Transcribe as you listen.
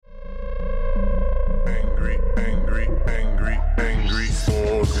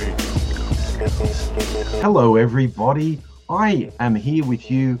Hello everybody, I am here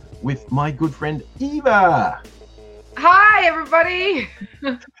with you with my good friend Eva. Hi everybody.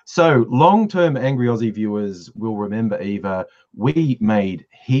 So long-term Angry Aussie viewers will remember Eva. We made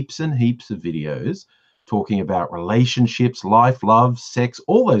heaps and heaps of videos talking about relationships, life, love, sex,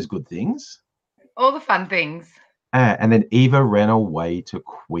 all those good things. All the fun things. And then Eva ran away to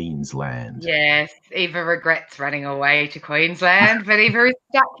Queensland. Yes, Eva regrets running away to Queensland, but Eva is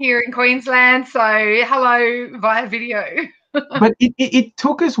stuck here in Queensland, so hello via video. But it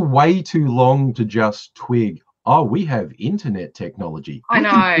took us way too long to just twig, oh, we have internet technology. I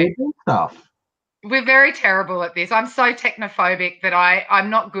know. We can do stuff. We're very terrible at this. I'm so technophobic that I'm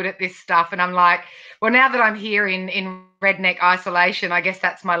not good at this stuff. And I'm like, well, now that I'm here in redneck isolation, I guess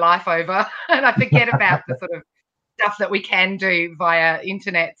that's my life over. And I forget about the sort of stuff that we can do via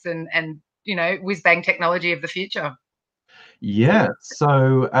internets and you know, whiz-bang technology of the future. Yeah,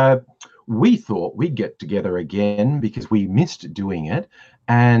 so we thought we'd get together again because we missed doing it.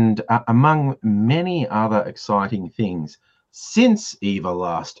 And among many other exciting things, since Eva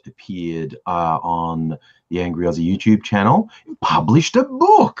last appeared on the Angry Aussie YouTube channel, published a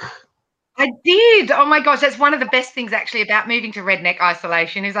book. I did. Oh my gosh, that's one of the best things actually about moving to redneck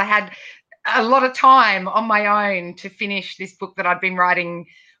isolation is I had a lot of time on my own to finish this book that I'd been writing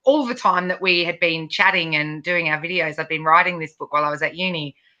all the time that we had been chatting and doing our videos. I'd been writing this book while I was at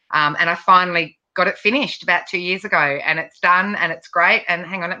uni, and I finally got it finished about 2 years ago, and it's done and it's great. And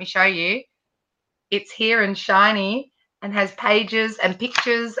hang on, let me show you. It's here and shiny and has pages and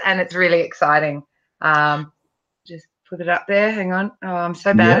pictures, and it's really exciting. Just put it up there. Hang on. Oh, I'm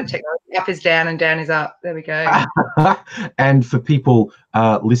so bad at technology. Up is down and down is up. There we go. And for people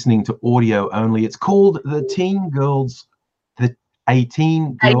listening to audio only, it's called the Teen Girl Guide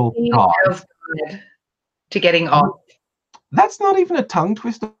to Getting Off. That's not even a tongue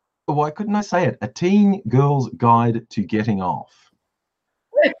twister. Why couldn't I say it? A Teen Girl's Guide to Getting Off.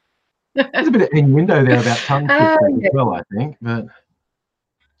 There's a bit of innuendo there about tongue twisters as well, I think. But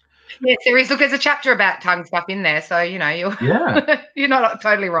yes, there is. Look, there's a chapter about tongue stuff in there, so you know you're not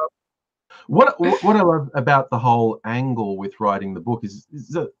totally wrong. What I love about the whole angle with writing the book is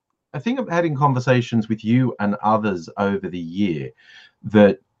that I think I've had in conversations with you and others over the year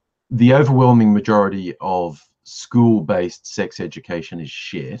that the overwhelming majority of school-based sex education is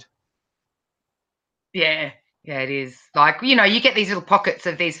shit. Yeah, it is. Like, you know, you get these little pockets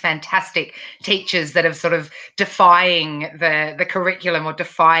of these fantastic teachers that are sort of defying the curriculum or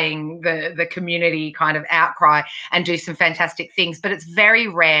defying the community kind of outcry and do some fantastic things, but it's very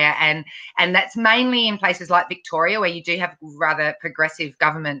rare, and that's mainly in places like Victoria where you do have rather progressive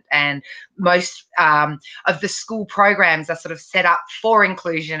government, and most of the school programs are sort of set up for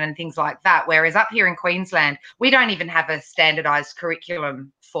inclusion and things like that, whereas up here in Queensland we don't even have a standardized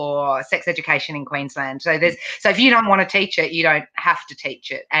curriculum for sex education in Queensland. So if you don't want to teach it, you don't have to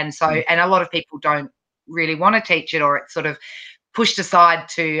teach it. And so, and a lot of people don't really want to teach it, or it's sort of pushed aside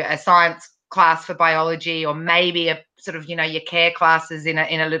to a science class for biology, or maybe a sort of, you know, your care classes in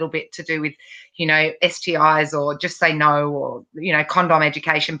a little bit to do with, you know, STIs, or just say no, or, you know, condom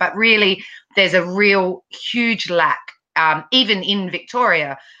education. But really there's a real huge lack. Even in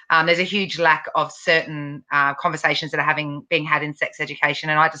Victoria, there's a huge lack of certain conversations that are being had in sex education,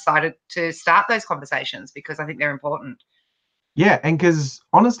 and I decided to start those conversations because I think they're important. Yeah, and because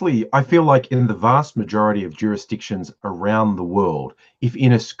honestly, I feel like in the vast majority of jurisdictions around the world, if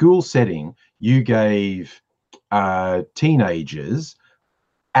in a school setting you gave teenagers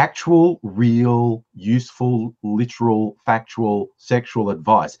actual, real, useful, literal, factual, sexual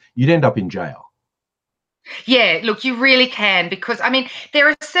advice, you'd end up in jail. Yeah, look, you really can, because I mean, there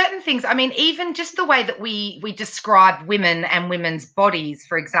are certain things. I mean, even just the way that we describe women and women's bodies,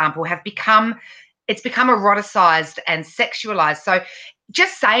 for example, it's become eroticized and sexualized. So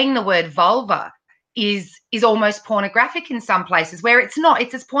just saying the word vulva is almost pornographic in some places, where it's not.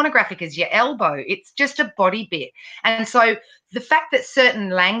 It's as pornographic as your elbow. It's just a body bit. And so the fact that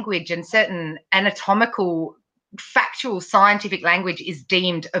certain language and certain anatomical factual scientific language is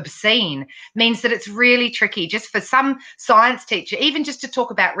deemed obscene means that it's really tricky just for some science teacher, even just to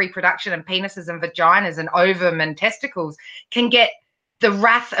talk about reproduction and penises and vaginas and ovum and testicles, can get the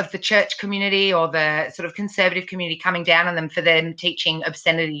wrath of the church community or the sort of conservative community coming down on them for them teaching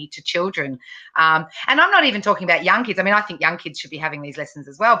obscenity to children. And I'm not even talking about young kids. I mean, I think young kids should be having these lessons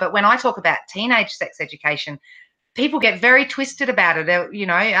as well. But when I talk about teenage sex education, people get very twisted about it, you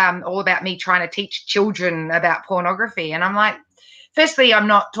know, all about me trying to teach children about pornography. And I'm like, firstly, I'm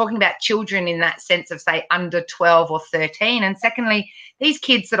not talking about children in that sense of, say, under 12 or 13. And secondly, these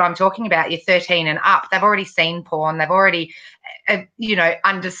kids that I'm talking about, you're 13 and up, they've already seen porn. They've already,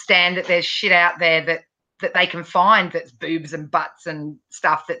 understand that there's shit out there that they can find that's boobs and butts and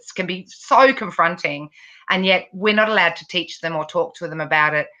stuff that can be so confronting. And yet we're not allowed to teach them or talk to them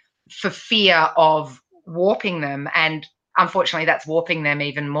about it for fear of warping them. And unfortunately, that's warping them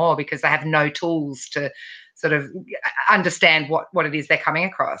even more because they have no tools to sort of understand what it is they're coming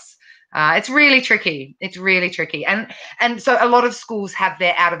across. It's really tricky. It's really tricky. And so a lot of schools have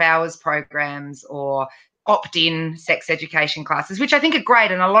their out of hours programs or opt-in sex education classes, which I think are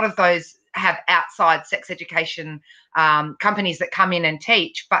great. And a lot of those have outside sex education companies that come in and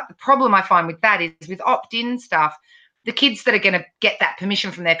teach. But the problem I find with that is with opt-in stuff, the kids that are going to get that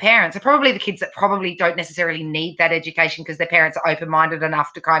permission from their parents are probably the kids that probably don't necessarily need that education because their parents are open-minded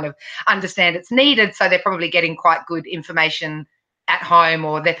enough to kind of understand it's needed. So they're probably getting quite good information at home,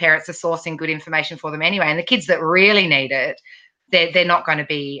 or their parents are sourcing good information for them anyway. And the kids that really need it, they're not going to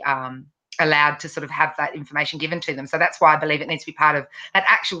be allowed to sort of have that information given to them. So that's why I believe it needs to be part of that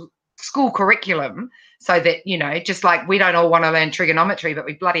actual school curriculum, so that, just like we don't all want to learn trigonometry, but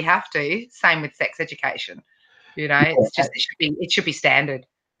we bloody have to. Same with sex education. It's just it should be standard.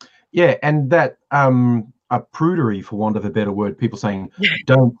 Yeah, and that a prudery, for want of a better word, people saying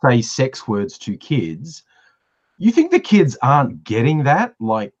don't say sex words to kids. You think the kids aren't getting that,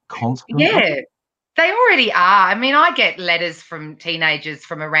 like, constantly? Yeah, they already are. I mean, I get letters from teenagers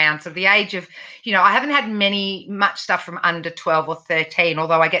from around sort of the age of, I haven't had much stuff from under 12 or 13,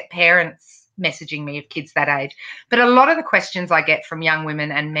 although I get parents messaging me of kids that age. But a lot of the questions I get from young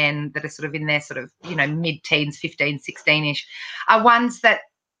women and men that are sort of in their sort of, mid-teens, 15, 16-ish, are ones that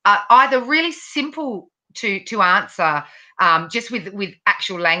are either really simple to answer, just with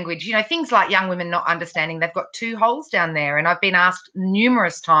actual language, things like young women not understanding they've got 2 holes down there. And I've been asked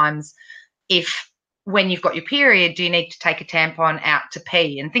numerous times if, when you've got your period, do you need to take a tampon out to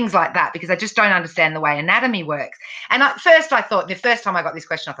pee and things like that, because I just don't understand the way anatomy works. And at first I thought, the first time I got this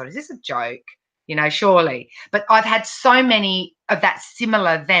question, I thought, is this a joke? Surely. But I've had so many of that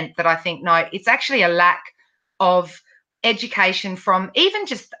similar event that I think, no, it's actually a lack of education from even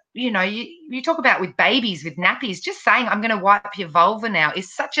just, you talk about with babies, with nappies, just saying, I'm going to wipe your vulva now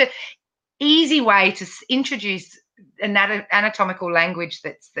is such a easy way to introduce anatomical language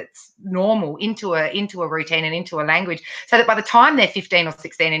that's normal into a routine and into a language, so that by the time they're 15 or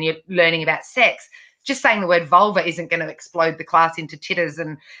 16 and you're learning about sex, just saying the word vulva isn't going to explode the class into titters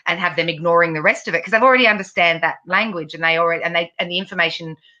and have them ignoring the rest of it, because they've already understand that language and the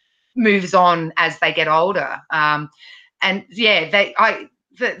information moves on as they get older. And yeah,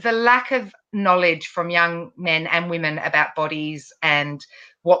 the lack of knowledge from young men and women about bodies and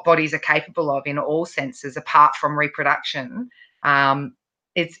what bodies are capable of in all senses, apart from reproduction,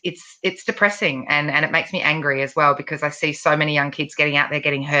 it's depressing, and it makes me angry as well, because I see so many young kids getting out there,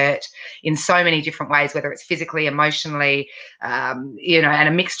 getting hurt in so many different ways, whether it's physically, emotionally, and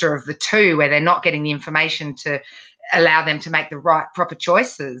a mixture of the two, where they're not getting the information to allow them to make the right, proper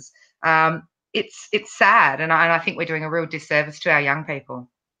choices. It's sad, and I think we're doing a real disservice to our young people.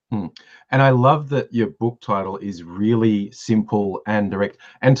 And I love that your book title is really simple and direct,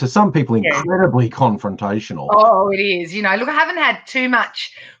 and to some people incredibly confrontational. Oh, it is. Look, I haven't had too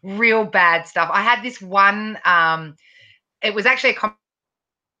much real bad stuff. I had this one, it was actually a comment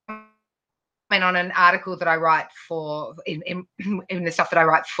on an article that I write for in the stuff that I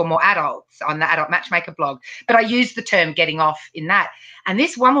write for more adults on the Adult Matchmaker blog. But I used the term getting off in that. And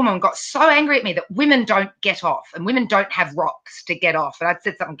this one woman got so angry at me that women don't get off and women don't have rocks to get off. And I'd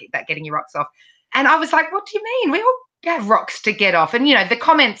said something about getting your rocks off. And I was like, what do you mean? We all have rocks to get off. And, the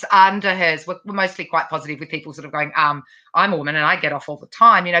comments under hers were mostly quite positive, with people sort of going, I'm a woman and I get off all the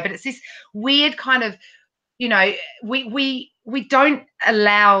time, but it's this weird kind of, we don't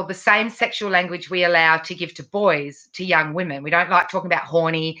allow the same sexual language we allow to give to boys to young women. We don't like talking about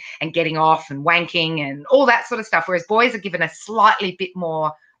horny and getting off and wanking and all that sort of stuff, whereas boys are given a slightly bit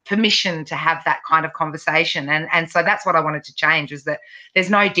more permission to have that kind of conversation. And so that's what I wanted to change, was that there's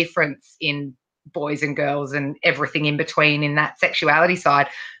no difference in boys and girls and everything in between in that sexuality side.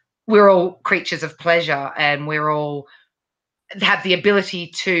 We're all creatures of pleasure, and we're all have the ability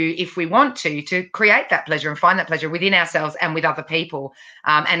to, if we want to create that pleasure and find that pleasure within ourselves and with other people.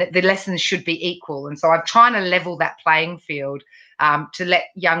 And the lessons should be equal. And so I'm trying to level that playing field, to let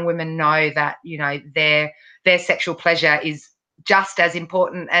young women know that, their sexual pleasure is just as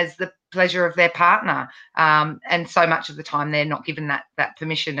important as the pleasure of their partner. And so much of the time they're not given that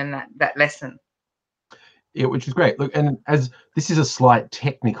permission and that lesson. Yeah, which is great. Look, and as this is a slight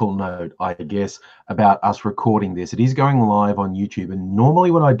technical note, I guess, about us recording this, it is going live on YouTube. And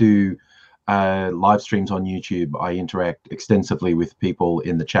normally when I do live streams on YouTube, I interact extensively with people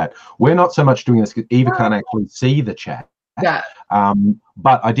in the chat. We're not so much doing this because Eva can't actually see the chat. Yeah.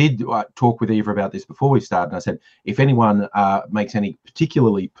 But I did talk with Eva about this before we started, and I said, if anyone makes any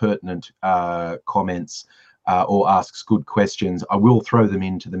particularly pertinent comments or asks good questions, I will throw them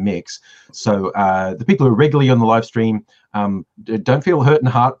into the mix. So the people who are regularly on the live stream, don't feel hurt and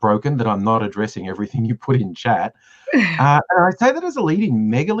heartbroken that I'm not addressing everything you put in chat. And I say that as a lead-in.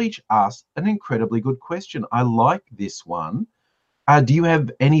 Megaleech asked an incredibly good question. I like this one. Do you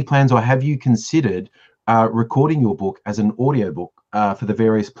have any plans, or have you considered recording your book as an audiobook for the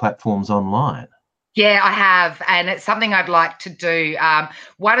various platforms online? Yeah, I have, and it's something I'd like to do.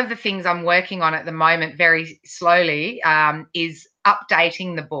 One of the things I'm working on at the moment, very slowly, is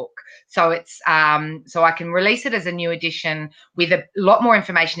updating the book. So it's so I can release it as a new edition with a lot more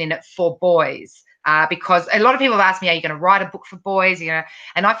information in it for boys. Because a lot of people have asked me, are you going to write a book for boys? You know,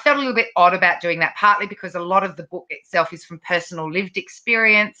 and I felt a little bit odd about doing that, partly because a lot of the book itself is from personal lived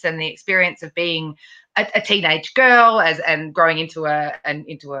experience and the experience of being a teenage girl and growing into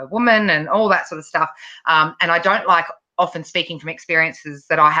a woman and all that sort of stuff. And I don't like often speaking from experiences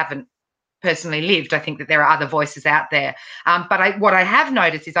that I haven't personally lived. I think that there are other voices out there. But what I have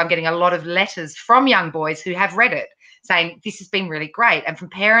noticed is I'm getting a lot of letters from young boys who have read it saying this has been really great, and from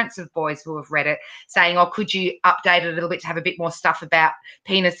parents of boys who have read it saying, oh, could you update it a little bit to have a bit more stuff about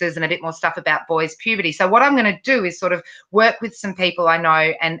penises and a bit more stuff about boys' puberty. So what I'm going to do is sort of work with some people I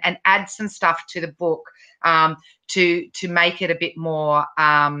know and add some stuff to the book to make it a bit more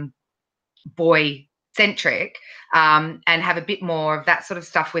boy centric and have a bit more of that sort of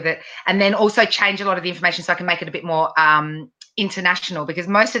stuff with it, and then also change a lot of the information so I can make it a bit more international, because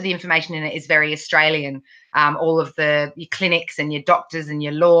most of the information in it is very Australian, all of your clinics and your doctors and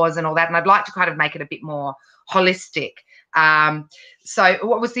your laws and all that, and I'd like to kind of make it a bit more holistic. So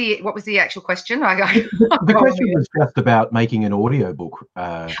what was the actual question? The question was just about making an audiobook.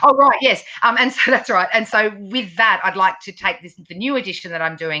 Oh, right, yes. And so that's right. And so with that, I'd like to take the new edition that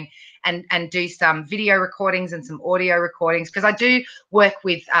I'm doing and do some video recordings and some audio recordings, because I do work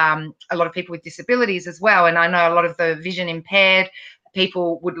with a lot of people with disabilities as well. And I know a lot of the vision impaired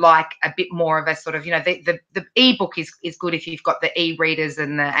people would like a bit more of a sort of, you know, the ebook is good if you've got the e-readers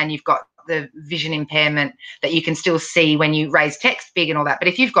and you've got the vision impairment that you can still see when you raise text big and all that. But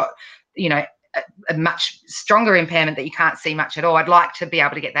if you've got, you know, a much stronger impairment that you can't see much at all, I'd like to be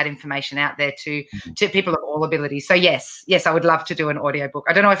able to get that information out there to people of all abilities. So yes, I would love to do an audiobook.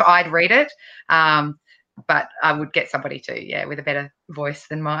 I don't know if I'd read it, but I would get somebody to, yeah, with a better voice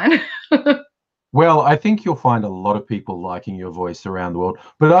than mine. Well, I think you'll find a lot of people liking your voice around the world.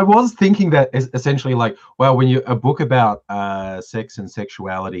 But I was thinking that essentially, like, well, when a book about sex and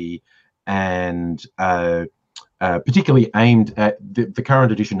sexuality, and particularly aimed at the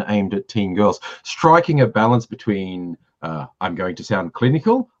current edition aimed at teen girls, striking a balance between I'm going to sound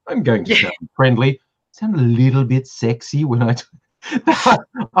clinical, I'm going to sound friendly, sound a little bit sexy when I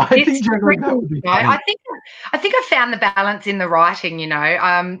I think generally that would be fun. I think I found the balance in the writing, you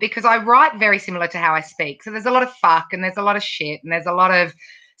know, because I write very similar to how I speak. So there's a lot of fuck and there's a lot of shit and there's a lot of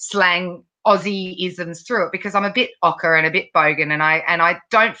slang Aussie isms through it, because I'm a bit ochre and a bit bogan, and I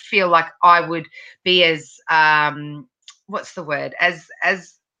don't feel like I would be as what's the word, as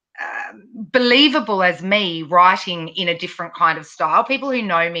believable as me writing in a different kind of style. People who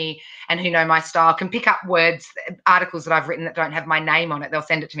know me and who know my style can pick up words, articles that I've written that don't have my name on it. They'll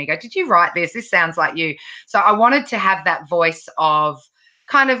send it to me, go, did you write this? This sounds like you. So I wanted to have that voice of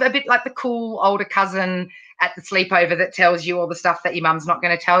kind of a bit like the cool older cousin at the sleepover that tells you all the stuff that your mum's not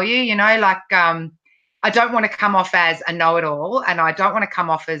going to tell you, you know, like I don't want to come off as a know-it-all, and I don't want to come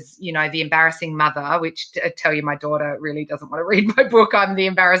off as, you know, the embarrassing mother, which I tell you, my daughter really doesn't want to read my book. I'm the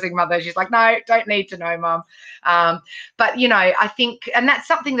embarrassing mother. She's like, no, don't need to know, Mum. But, you know, I think, and that's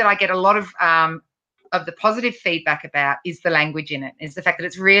something that I get a lot of the positive feedback about, is the language in it, is the fact that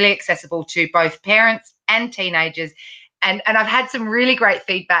it's really accessible to both parents and teenagers. And I've had some really great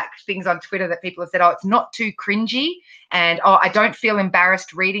feedback things on Twitter that people have said, oh, it's not too cringy, and oh, I don't feel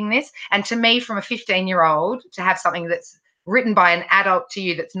embarrassed reading this. And to me, from a 15-year-old, to have something that's written by an adult to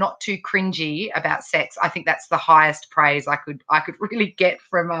you that's not too cringy about sex, I think that's the highest praise I could really get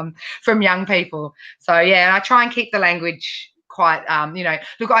from young people. So yeah, I try and keep the language quite you know,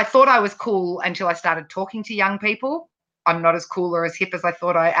 look, I thought I was cool until I started talking to young people. I'm not as cool or as hip as I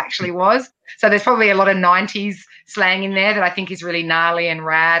thought I actually was. So there's probably a lot of 90s slang in there that I think is really gnarly and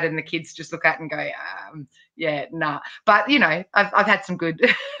rad, and the kids just look at and go, yeah, nah. But, you know, I've had some good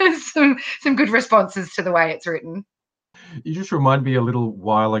some good responses to the way it's written. You just remind me a little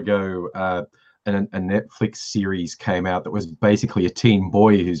while ago, a Netflix series came out that was basically a teen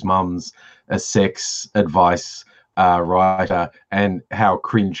boy whose mum's a sex advice writer, and how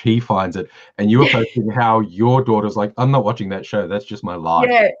cringe he finds it. And you were posting how your daughter's like, I'm not watching that show. That's just my life.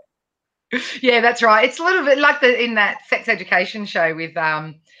 Yeah. Yeah, that's right. It's a little bit like in that sex education show with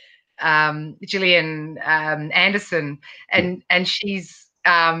Gillian Anderson, and she's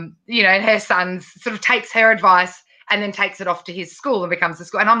you know, and her son sort of takes her advice and then takes it off to his school and becomes the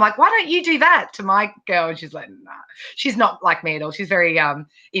school. And I'm like, why don't you do that to my girl? And she's like, nah. She's not like me at all. She's very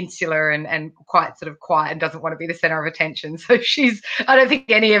insular and quite sort of quiet and doesn't want to be the center of attention. So I don't think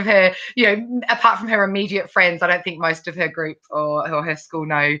any of her, you know, apart from her immediate friends, I don't think most of her group or her school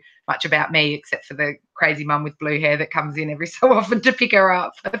know much about me, except for the crazy mum with blue hair that comes in every so often to pick her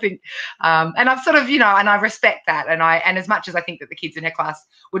up, I think. And I've sort of, you know, and I respect that. And as much as I think that the kids in her class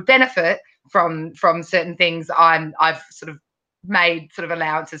would benefit from certain things, I've sort of made sort of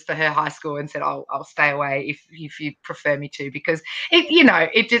allowances for her high school and said, I'll stay away if you prefer me to, because you know,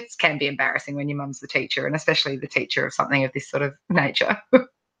 it just can be embarrassing when your mum's the teacher, and especially the teacher of something of this sort of nature.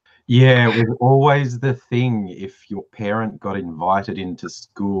 Yeah, it was always the thing if your parent got invited into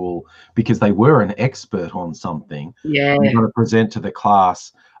school because they were an expert on something, Yeah. you're going to present to the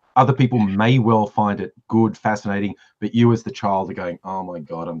class. Other people may well find it good, fascinating, but you as the child are going, oh my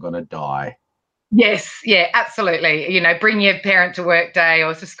God, I'm going to die. Yes, yeah, absolutely. You know, bring your parent to work day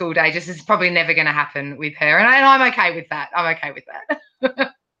or to school day just is probably never going to happen with her. And I'm okay with that. I'm okay with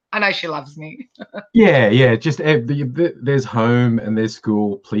that. I know she loves me. Yeah. Just there's home and there's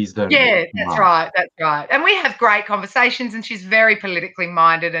school. Please don't. Yeah, that's right. That's right. And we have great conversations, and she's very politically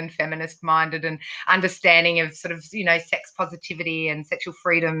minded and feminist minded and understanding of sort of, you know, sex positivity and sexual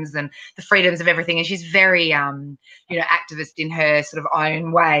freedoms and the freedoms of everything. And she's very, you know, activist in her sort of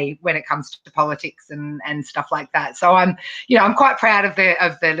own way when it comes to politics and stuff like that. So I'm quite proud of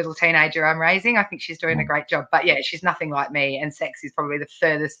the little teenager I'm raising. I think she's doing a great job. But yeah, she's nothing like me, and sex is probably the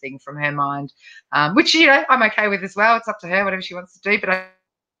furthest thing from her mind, which, you know, I'm okay with as well. It's up to her, whatever she wants to do. But I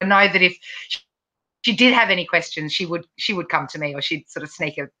know that if she did have any questions, she would come to me, or she'd sort of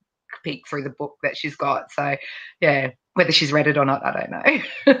sneak a peek through the book that she's got. So yeah, whether she's read it or not, I don't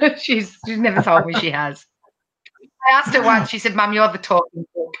know. she's never told me she has. I asked her once, she said, Mum, you're the talking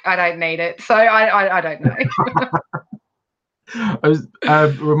book, I don't need it. So I don't know. I was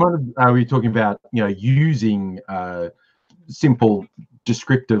reminded, we were talking about, you know, using simple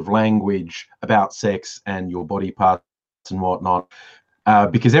descriptive language about sex and your body parts and whatnot.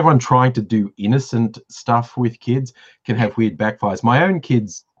 Because everyone trying to do innocent stuff with kids can have weird backfires. My own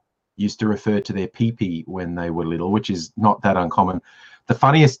kids used to refer to their pee-pee when they were little, which is not that uncommon. The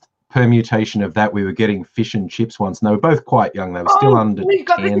funniest permutation of that, we were getting fish and chips once, and they were both quite young. They were still under 10. We've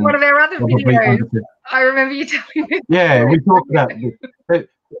got this in one of our other videos. I remember you telling me. Yeah, we talked about this.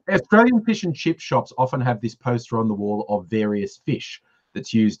 Australian fish and chip shops often have this poster on the wall of various fish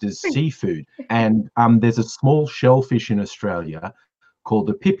that's used as seafood. And there's a small shellfish in Australia called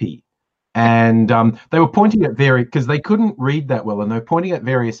a pippy, and they were pointing at because they couldn't read that well, and they were pointing at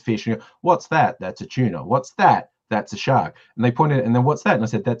various fish and go, what's that? That's a tuna. What's that? That's a shark. And they pointed at, and then what's that? And I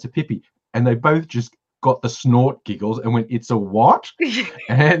said, that's a pippy. And they both just got the snort giggles and went, it's a what?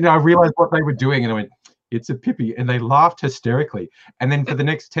 And I realized what they were doing, and I went, it's a pippy. And they laughed hysterically. And then for the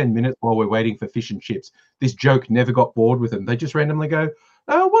next 10 minutes while we're waiting for fish and chips, this joke never got bored with them. They just randomly go,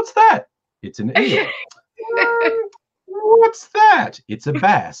 oh, what's that? It's an eel. What's that? It's a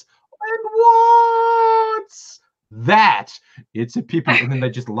bass. And what's that? It's a pippy. And then they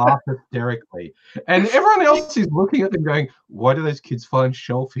just laugh hysterically. And everyone else is looking at them going, why do those kids find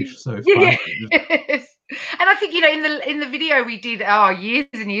shellfish so funny? Yes. And I think, you know, in the video we did years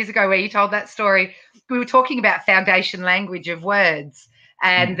and years ago where you told that story, we were talking about foundation language of words.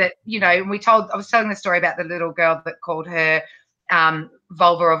 And that, you know, I was telling the story about the little girl that called her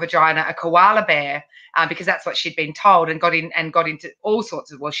vulva or vagina a koala bear, because that's what she'd been told, and got into all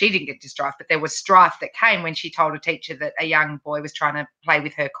sorts of, well, she didn't get into strife, but there was strife that came when she told a teacher that a young boy was trying to play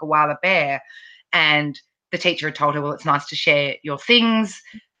with her koala bear, and the teacher had told her, well, it's nice to share your things,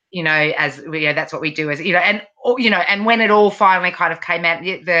 you know, as you know, that's what we do, as you know, and when it all finally kind of came out,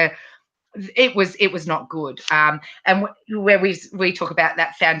 it was not good. And where we talk about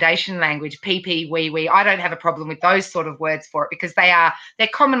that foundation language, pee, wee, I don't have a problem with those sort of words for it, because they're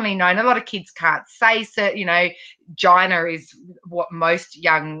commonly known. A lot of kids can't say, you know, gina is what most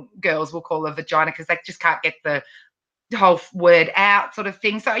young girls will call a vagina, because they just can't get the whole word out, sort of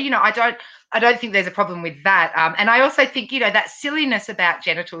thing. So, you know, I don't think there's a problem with that. And I also think, you know, that silliness about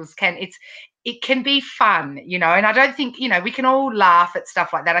genitals it can be fun, you know, and I don't think, you know, we can all laugh at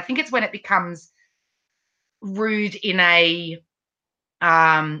stuff like that. I think it's when it becomes rude in a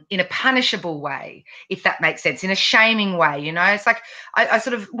in a punishable way, if that makes sense, in a shaming way. You know, it's like I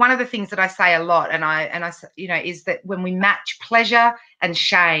sort of, one of the things that I say a lot, and I you know, is that when we match pleasure and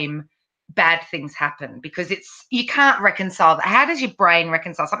shame, bad things happen, because you can't reconcile that. How does your brain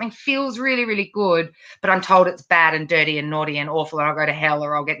reconcile something feels really, really good, but I'm told it's bad and dirty and naughty and awful, and I'll go to hell,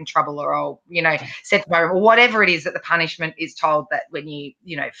 or I'll get in trouble, or I'll, you know, set my, or whatever it is that the punishment is told, that when you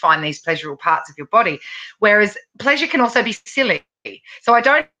know, find these pleasurable parts of your body. Whereas pleasure can also be silly. So I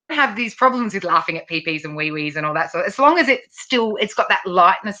don't have these problems with laughing at pee-pees and wee-wees and all that. So as long as it's got that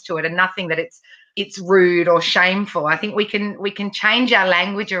lightness to it, and nothing that it's rude or shameful, I think we can change our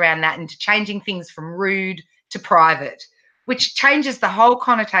language around that into changing things from rude to private, which changes the whole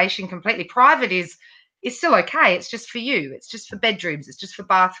connotation completely. Private is still okay. It's just for you. It's just for bedrooms. It's just for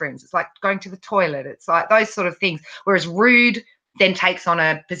bathrooms. It's like going to the toilet. It's like those sort of things. Whereas rude then takes on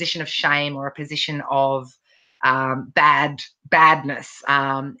a position of shame, or a position of badness.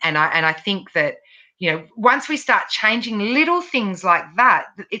 And I think that, you know, once we start changing little things like that,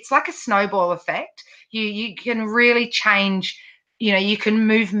 it's like a snowball effect. You can really change, you know, you can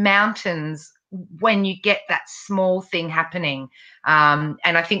move mountains when you get that small thing happening. And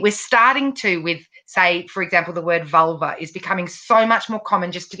I think we're starting to, with, say, for example, the word vulva is becoming so much more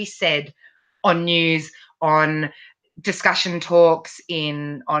common just to be said on news, on discussion talks,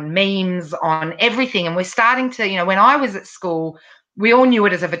 on memes, on everything. And we're starting to, you know, when I was at school, we all knew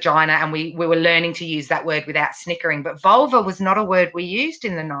it as a vagina, and we were learning to use that word without snickering. But vulva was not a word we used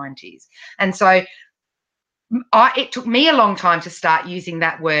in the 90s. And so it took me a long time to start using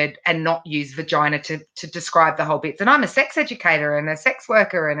that word and not use vagina to describe the whole bits. And I'm a sex educator and a sex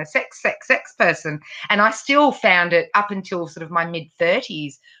worker and a sex person. And I still found it, up until sort of my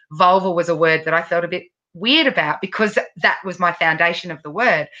mid-30s, vulva was a word that I felt a bit weird about, because that was my foundation of the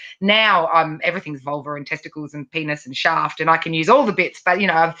word. Now everything's vulva and testicles and penis and shaft, and I can use all the bits, but, you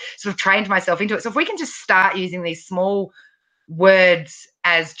know, I've sort of trained myself into it. So if we can just start using these small words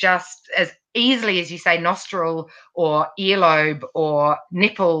as easily as you say nostril or earlobe or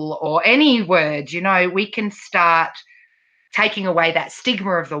nipple or any word, you know, we can start taking away that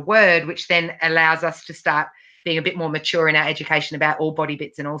stigma of the word, which then allows us to start being a bit more mature in our education about all body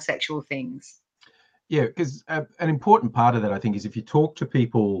bits and all sexual things. Yeah, because an important part of that, I think, is if you talk to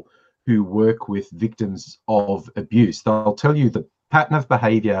people who work with victims of abuse, they'll tell you the pattern of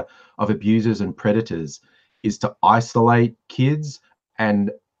behavior of abusers and predators is to isolate kids and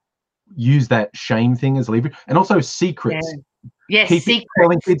use that shame thing as leverage, and also secrets. Yeah. Yes,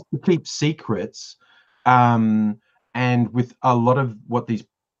 telling kids to keep secrets. And with a lot of what these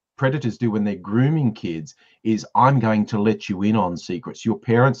predators do when they're grooming kids is, I'm going to let you in on secrets. Your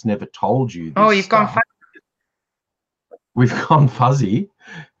parents never told you this. Oh, you've gone fuzzy. We've gone fuzzy.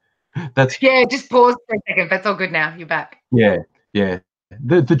 That's, yeah, just pause for a second. That's all good now. You're back. Yeah.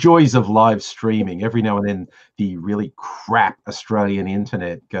 The joys of live streaming. Every now and then the really crap Australian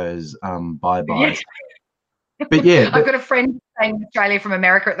internet goes bye-bye. Yes. But yeah, I've got a friend in Australia from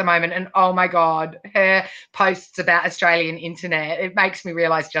America at the moment, and oh my God, her posts about Australian internet, it makes me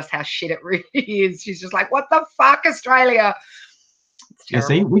realise just how shit it really is. She's just like, what the fuck, Australia? Yeah,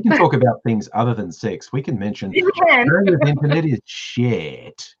 see, we can talk about things other than sex. We can mention Australia's internet is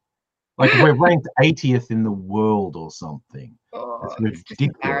shit. Like, we're ranked 80th in the world or something. Oh, it's just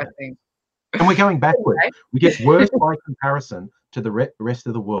embarrassing. And we're going backwards. We get worse by comparison to the rest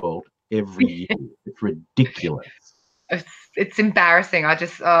of the world every year. It's ridiculous. It's embarrassing. I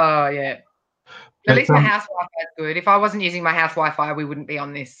just, oh yeah. At least my house Wi-Fi is good. If I wasn't using my house Wi-Fi, we wouldn't be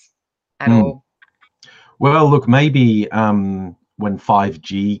on this at all. Well, look, maybe when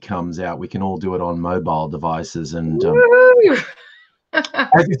 5G comes out, we can all do it on mobile devices. And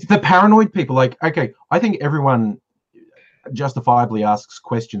it's the paranoid people. Like, okay, I think everyone justifiably asks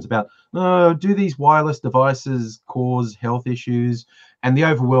questions about, do these wireless devices cause health issues? And the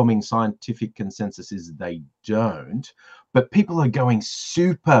overwhelming scientific consensus is they don't. But people are going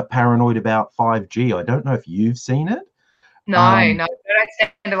super paranoid about 5G. I don't know if you've seen it. No, I don't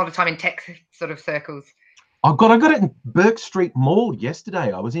spend a lot of time in tech sort of circles. I got it in Burke Street Mall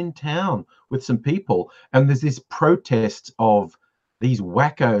yesterday. I was in town with some people, and there's this protest of these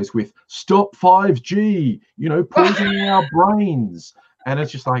wackos with "Stop 5G," you know, poisoning our brains. And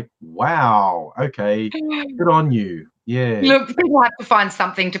it's just like, wow, okay, good on you. Yeah. Look, people have to find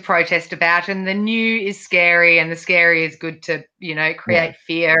something to protest about, and the new is scary, and the scary is good to, you know, create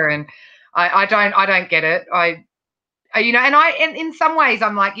fear. And I don't get it. You know, and in some ways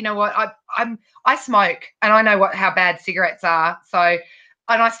I'm like, you know what, I smoke, and I know how bad cigarettes are. So,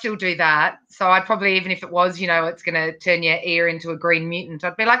 and I still do that. So I'd probably, even if it was, you know, it's going to turn your ear into a green mutant,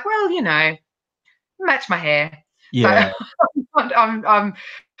 I'd be like, well, you know, match my hair. Yeah. I'm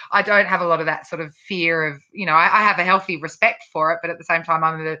I don't have a lot of that sort of fear of, I have a healthy respect for it, but at the same time,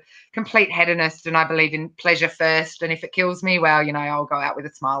 I'm a complete hedonist and I believe in pleasure first. And if it kills me, well, I'll go out with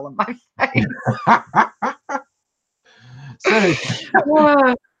a smile on my face. So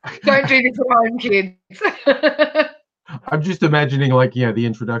Oh, don't do this at home, kids. I'm just imagining, like, the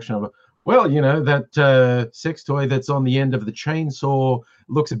introduction of well, that sex toy that's on the end of the chainsaw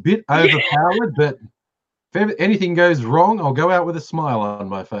looks a bit overpowered, but if anything goes wrong, I'll go out with a smile on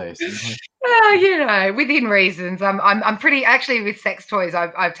my face. Within reasons. I'm pretty actually with sex toys.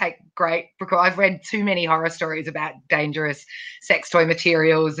 I take great because I've read too many horror stories about dangerous sex toy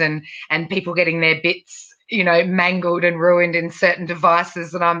materials and people getting their bits, mangled and ruined in certain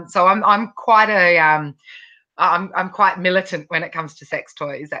devices. And I'm quite I'm quite militant when it comes to sex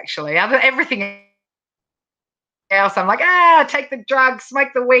toys. Actually, everything else, I'm like, take the drugs, smoke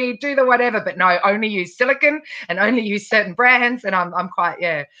the weed, do the whatever, but no, only use silicone and only use certain brands. And I'm quite,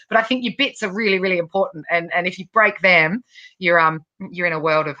 but I think your bits are really, really important. And if you break them, you're in a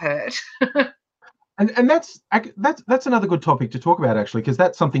world of hurt. And that's another good topic to talk about, actually, because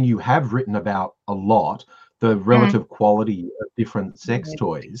that's something you have written about a lot, the relative quality of different sex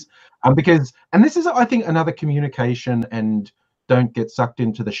toys. And this is, I think, another communication and don't get sucked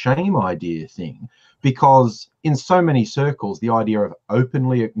into the shame idea thing, because in so many circles, the idea of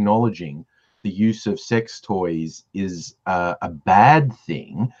openly acknowledging the use of sex toys is a bad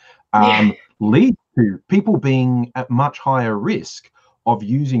thing, leads to people being at much higher risk of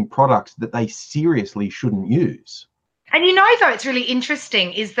using products that they seriously shouldn't use. And though, it's really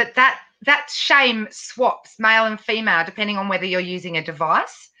interesting is that shame swaps male and female depending on whether you're using a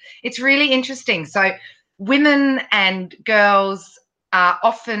device. It's really interesting. So women and girls are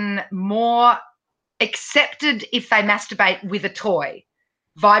often more accepted if they masturbate with a toy.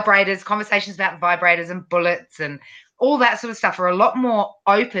 Vibrators, conversations about vibrators and bullets and all that sort of stuff are a lot more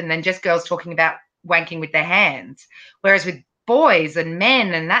open than just girls talking about wanking with their hands. Whereas with boys and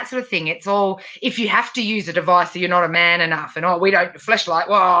men and that sort of thing, it's all, if you have to use a device, you're not a man enough, and we don't fleshlight.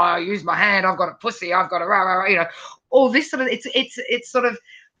 Well, I use my hand. I've got a pussy. I've got a all this sort of. It's sort of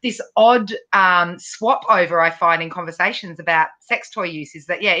this odd swap over, I find, in conversations about sex toy use, is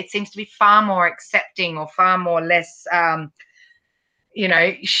that it seems to be far more accepting or far more less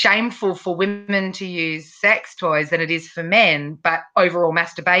shameful for women to use sex toys than it is for men. But overall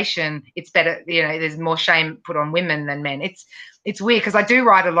masturbation, it's better, there's more shame put on women than men. It's weird, because I do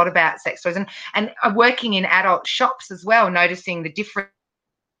write a lot about sex toys and I'm working in adult shops as well, noticing the difference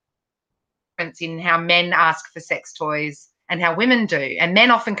in how men ask for sex toys and how women do. And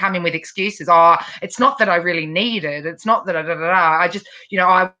men often come in with excuses. Oh, it's not that I really need it. It's not that I just,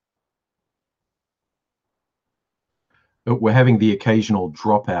 I We're having the occasional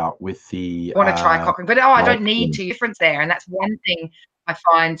dropout with the want to try cock ring, but I don't need to. Difference there, and that's one thing I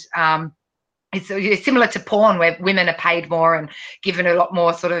find. It's similar to porn, where women are paid more and given a lot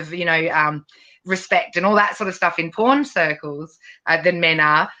more sort of respect and all that sort of stuff in porn circles than men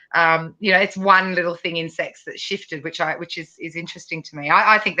are. It's one little thing in sex that's shifted, which is interesting to me.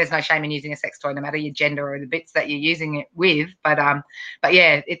 I think there's no shame in using a sex toy, no matter your gender or the bits that you're using it with. But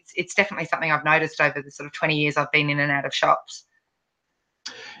yeah, it's definitely something I've noticed over the sort of 20 years I've been in and out of shops.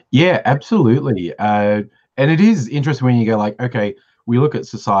 Yeah, absolutely. And it is interesting when you go like, okay, we look at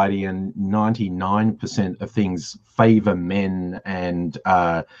society and 99% of things favor men and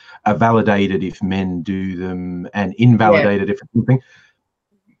are validated if men do them and invalidated if it's something.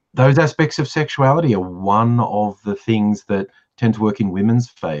 Those aspects of sexuality are one of the things that tend to work in women's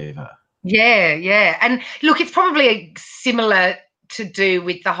favor. Yeah. And look, it's probably similar to do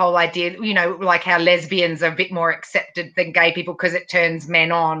with the whole idea, like how lesbians are a bit more accepted than gay people because it turns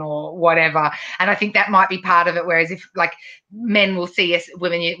men on or whatever. And I think that might be part of it. Whereas if like men will see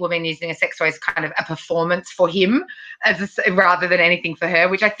women using a sex toy as kind of a performance for him rather than anything for her,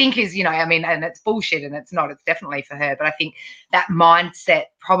 which I think is, and it's bullshit and it's not, it's definitely for her. But I think that mindset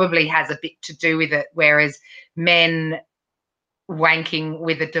probably has a bit to do with it. Whereas men wanking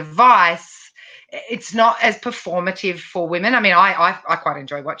with a device, it's not as performative for women. I mean, I quite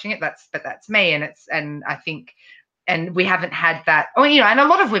enjoy watching it. That's me, and I think, and we haven't had that. Oh, and a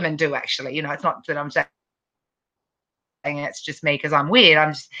lot of women do actually. It's not that I'm saying it's just me because I'm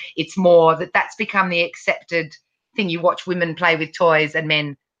weird. It's more that that's become the accepted thing. You watch women play with toys and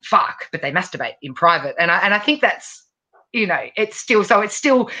men fuck, but they masturbate in private, and I think that's. It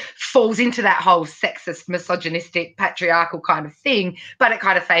still falls into that whole sexist, misogynistic, patriarchal kind of thing, but it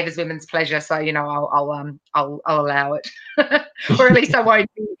kind of favors women's pleasure. So, I'll allow it, or at least I won't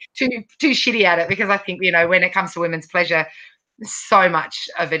be too shitty at it, because I think, when it comes to women's pleasure, so much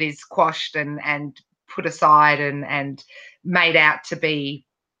of it is quashed and put aside and made out to be,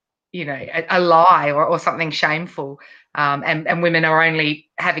 you know, a lie or something shameful. And women are only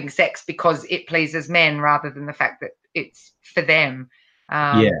having sex because it pleases men rather than the fact that it's for them.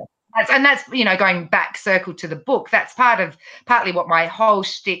 Yeah. That's, you know, going back circle to the book, that's partly what my whole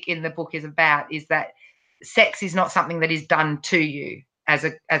shtick in the book is about, is that sex is not something that is done to you as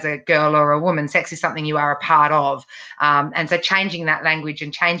a girl or a woman. Sex is something you are a part of. And so changing that language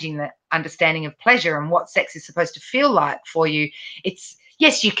and changing the understanding of pleasure and what sex is supposed to feel like for you, it's,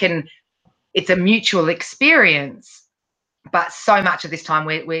 yes, you can, it's a mutual experience, but so much of this time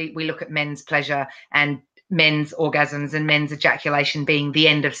we look at men's pleasure and men's orgasms and men's ejaculation being the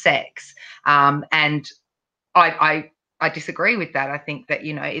end of sex. And I disagree with that. I think that,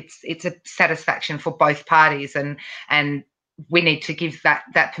 you know, it's a satisfaction for both parties, and we need to give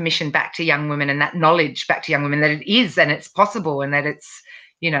that permission back to young women and that knowledge back to young women that it is, and it's possible, and that it's,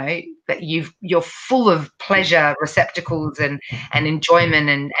 you know, that you're full of pleasure receptacles and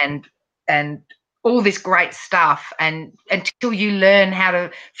enjoyment and all this great stuff, and until you learn how to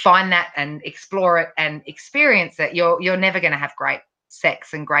find that and explore it and experience it, you're never going to have great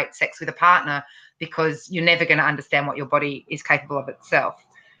sex with a partner, because you're never going to understand what your body is capable of itself.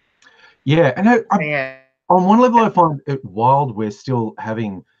 Yeah, and Yeah. on one level, I find it wild we're still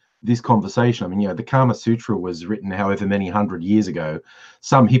having this conversation. I mean, you know, the Kama Sutra was written however many 100 years ago.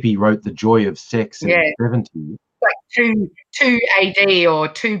 Some hippie wrote The Joy of Sex in the 70s. Like 2 AD or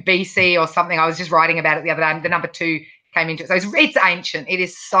 2 BC or something. I was just writing about it the other day. The number 2 came into it. So it's ancient. It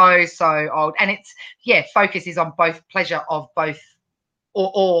is so old. And it's, yeah, focus is on both pleasure of both or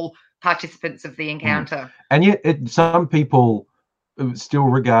all participants of the encounter. And yet some people still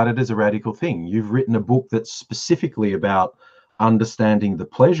regard it as a radical thing. You've written a book that's specifically about understanding the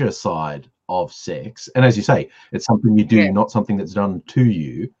pleasure side of sex. And as you say, it's something you do, not something that's done to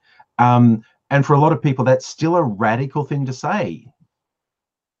you. And for a lot of people, that's still a radical thing to say.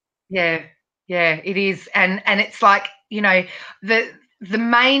 Yeah, it is. And it's like, you know, the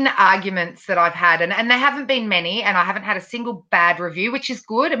main arguments that I've had, and there haven't been many, and I haven't had a single bad review, which is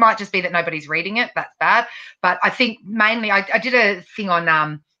good. It might just be that nobody's reading it. That's bad. But I think mainly I did a thing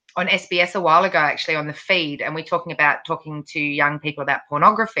on SBS a while ago, actually, on the feed, and we're talking to young people about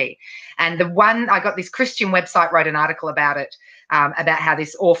pornography. And the one, I got this Christian website wrote an article about it, about how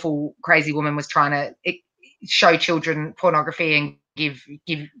this awful, crazy woman was trying to show children pornography and give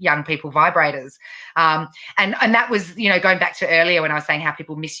young people vibrators. And that was, you know, going back to earlier when I was saying how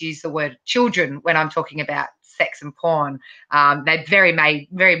people misuse the word children when I'm talking about sex and porn. They very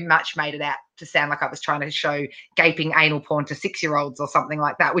much made it out to sound like I was trying to show gaping anal porn to 6-year-olds or something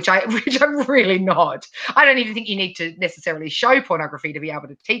like that, which I'm really not. I don't even think you need to necessarily show pornography to be able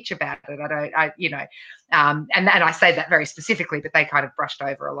to teach about it. You know, and I say that very specifically, but they kind of brushed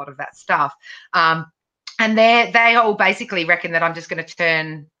over a lot of that stuff. And they all basically reckon that I'm just going to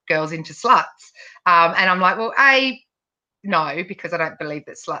turn girls into sluts. And I'm like, well, A, no, because I don't believe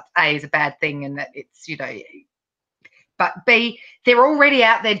that slut, A, is a bad thing, and that it's, you know, but B, they're already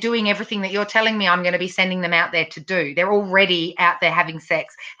out there doing everything that you're telling me I'm going to be sending them out there to do. They're already out there having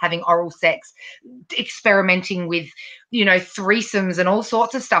sex, having oral sex, experimenting with, you know, threesomes and all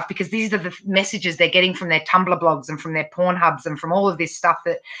sorts of stuff, because these are the messages they're getting from their Tumblr blogs and from their Pornhubs and from all of this stuff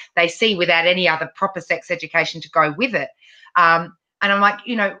that they see without any other proper sex education to go with it. And I'm like,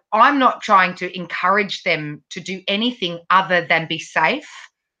 you know, I'm not trying to encourage them to do anything other than be safe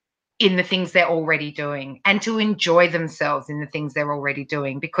in the things they're already doing, and to enjoy themselves in the things they're already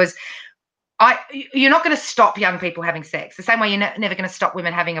doing, because you're not going to stop young people having sex the same way you're never going to stop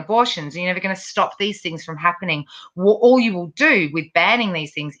women having abortions, and you're never going to stop these things from happening. All you will do with banning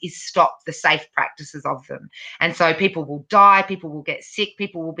these things is stop the safe practices of them. And so people will die, people will get sick,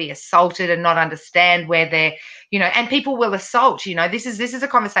 people will be assaulted and not understand where they're, you know, and people will assault. You know, this is a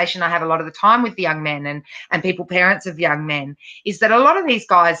conversation I have a lot of the time with young men and people, parents of young men, is that a lot of these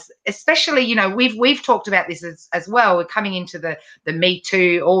guys, especially, you know, we've talked about this as well. We're coming into the Me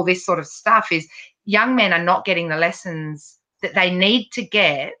Too, all this sort of stuff, is young men are not getting the lessons that they need to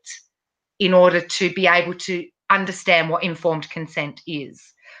get in order to be able to understand what informed consent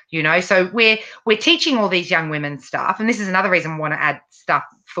is. You know, so we're teaching all these young women stuff, and this is another reason I want to add stuff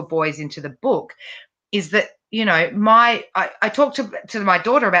for boys into the book, is that, you know, I talk to my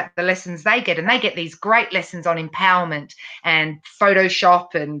daughter about the lessons they get, and they get these great lessons on empowerment and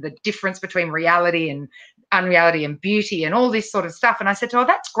Photoshop and the difference between reality and unreality and beauty and all this sort of stuff. And I said to her, oh,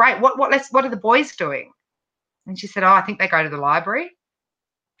 that's great. What are the boys doing? And she said, oh, I think they go to the library.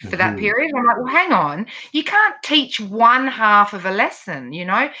 for that period. I'm like, well, hang on, you can't teach one half of a lesson, you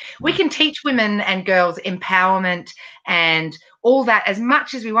know. We can teach women and girls empowerment and all that as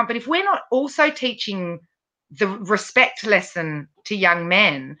much as we want, but if we're not also teaching the respect lesson to young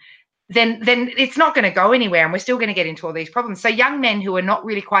men, then it's not going to go anywhere, and we're still going to get into all these problems. So young men who are not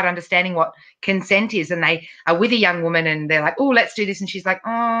really quite understanding what consent is, and they are with a young woman and they're like, oh, let's do this, and she's like,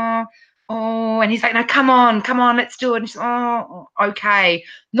 oh, and he's like, no, come on, let's do it. And she's, oh, okay,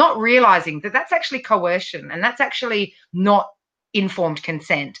 not realizing that that's actually coercion and that's actually not informed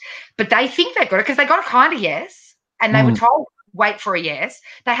consent. But they think they've got it because they got a kind of yes, and they were told, wait for a yes.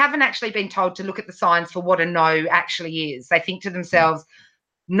 They haven't actually been told to look at the signs for what a no actually is. They think to themselves,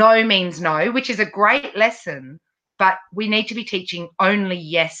 no means no, which is a great lesson, but we need to be teaching only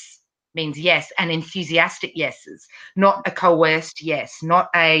yes means yes, and enthusiastic yeses, not a coerced yes, not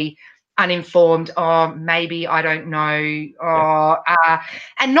a uninformed, oh, maybe, I don't know,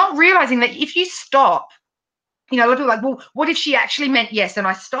 and not realizing that if you stop, you know, a lot of people are like, well, what if she actually meant yes and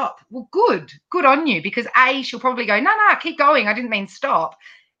I stop? Well, good on you, because A, she'll probably go, no, keep going, I didn't mean stop.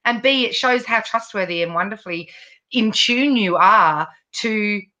 And B, it shows how trustworthy and wonderfully in tune you are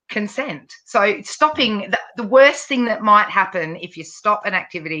to consent. So stopping, the worst thing that might happen if you stop an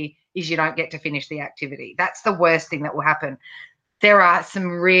activity is you don't get to finish the activity. That's the worst thing that will happen. There are some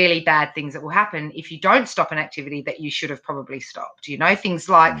really bad things that will happen if you don't stop an activity that you should have probably stopped. You know, things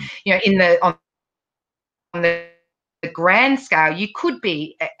like, you know, on the grand scale, you could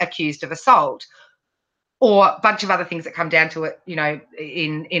be accused of assault, or a bunch of other things that come down to it, you know,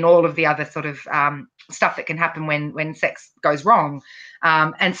 in all of the other sort of stuff that can happen when sex goes wrong.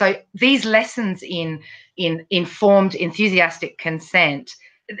 And so these lessons in informed, enthusiastic consent,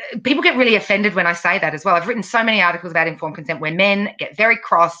 people get really offended when I say that as well. I've written so many articles about informed consent where men get very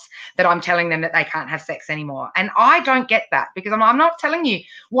cross that I'm telling them that they can't have sex anymore. And I don't get that, because I'm not telling you,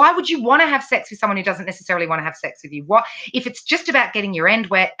 why would you want to have sex with someone who doesn't necessarily want to have sex with you? What if it's just about getting your end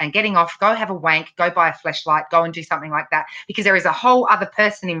wet and getting off? Go have a wank, go buy a fleshlight, go and do something like that, because there is a whole other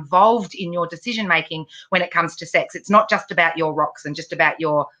person involved in your decision making when it comes to sex. It's not just about your rocks and just about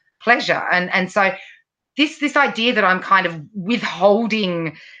your pleasure. And so this idea that I'm kind of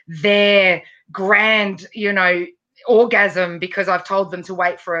withholding their grand, you know, orgasm because I've told them to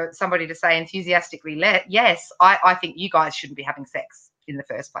wait for somebody to say enthusiastically yes, I think you guys shouldn't be having sex in the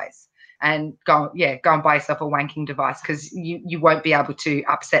first place. And go and buy yourself a wanking device, because you won't be able to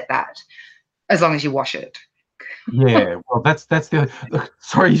upset that as long as you wash it. Yeah, well, that's the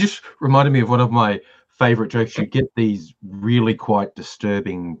sorry, you just reminded me of one of my favorite jokes. You get these really quite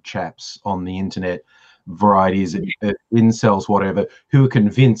disturbing chaps on the internet, varieties of incels, whatever, who are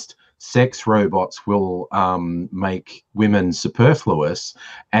convinced sex robots will make women superfluous,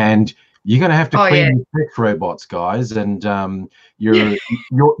 and you're going to have to clean the sex robots, guys, and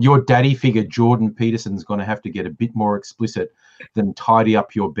your daddy figure Jordan Peterson's going to have to get a bit more explicit than tidy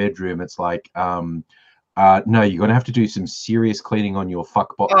up your bedroom. It's like no, you're going to have to do some serious cleaning on your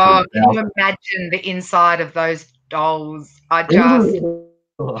fuckbot. Oh, can you imagine the inside of those dolls?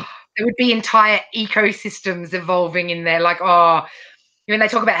 There would be entire ecosystems evolving in there. Like, when they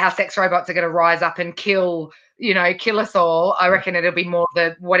talk about how sex robots are going to rise up and kill us all, I reckon it'll be more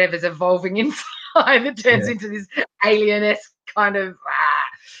the whatever's evolving inside that turns into this alien-esque kind of,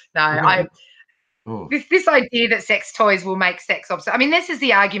 This idea that sex toys will make sex obsolete. I mean, this is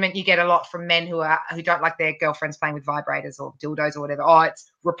the argument you get a lot from men who don't like their girlfriends playing with vibrators or dildos or whatever. Oh,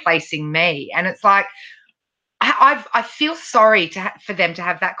 it's replacing me. And it's like, I feel sorry for them to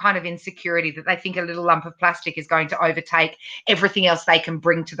have that kind of insecurity, that they think a little lump of plastic is going to overtake everything else they can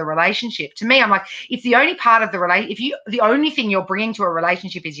bring to the relationship. To me, I'm like, if the only part of the only thing you're bringing to a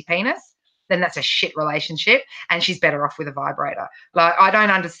relationship is your penis, then that's a shit relationship, and she's better off with a vibrator. Like, I don't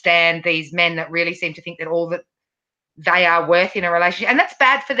understand these men that really seem to think that all that they are worth in a relationship, and that's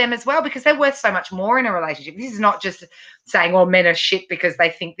bad for them as well, because they're worth so much more in a relationship. This is not just saying, oh, men are shit because they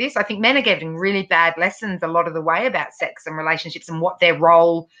think this. I think men are getting really bad lessons a lot of the way about sex and relationships and what their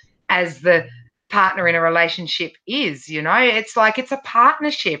role as the partner in a relationship is. You know, it's like, it's a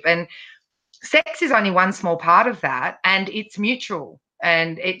partnership, and sex is only one small part of that, and it's mutual,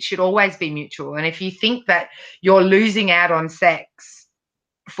 and it should always be mutual. And if you think that you're losing out on sex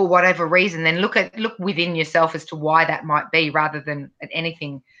for whatever reason, then look within yourself as to why that might be, rather than at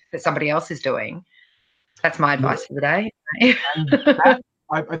anything that somebody else is doing. That's my advice for the day.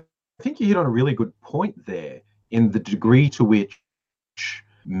 I think you hit on a really good point there, in the degree to which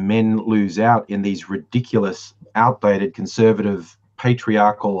men lose out in these ridiculous, outdated, conservative,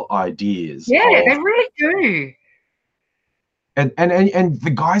 patriarchal ideas. Yeah, they really do. And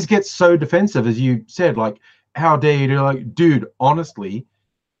the guys get so defensive, as you said, like, how dare you? Like, dude, honestly,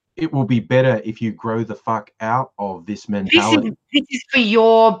 it will be better if you grow the fuck out of this This mentality. is for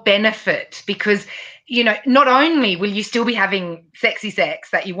your benefit, because, you know, not only will you still be having sexy sex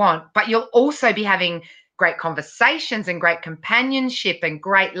that you want, but you'll also be having great conversations and great companionship and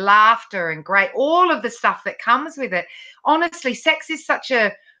great laughter and great all of the stuff that comes with it. Honestly, sex is such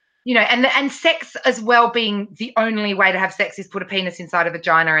a, you know, and sex as well being the only way to have sex is put a penis inside a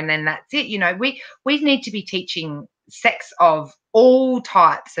vagina and then that's it. You know, we need to be teaching sex of all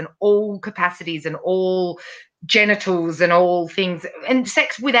types and all capacities and all genitals and all things, and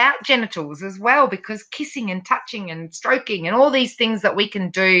sex without genitals as well, because kissing and touching and stroking and all these things that we can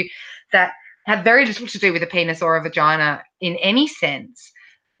do that have very little to do with a penis or a vagina in any sense.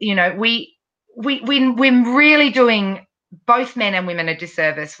 You know, we're really doing both men and women a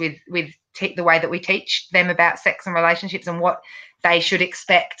disservice with the way that we teach them about sex and relationships and what they should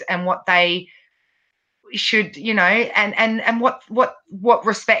expect and what they should, you know, and what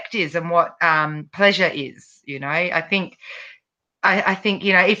respect is and what pleasure is. You know, I think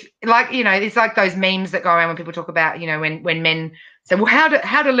you know, if, like, you know, it's like those memes that go around when people talk about, you know, when men say, well,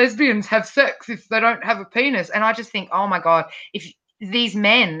 how do lesbians have sex if they don't have a penis? And I just think, oh my God, if these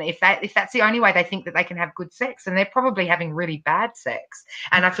men, if that's the only way they think that they can have good sex, and they're probably having really bad sex.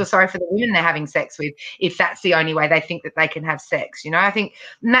 And I feel sorry for the women they're having sex with if that's the only way they think that they can have sex. You know, I think,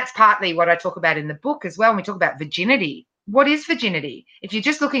 and that's partly what I talk about in the book as well. When we talk about virginity, what is virginity? If you're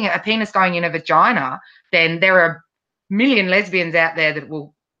just looking at a penis going in a vagina, then there are million lesbians out there that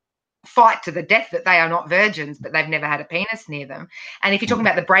will fight to the death that they are not virgins, but they've never had a penis near them. And if you're talking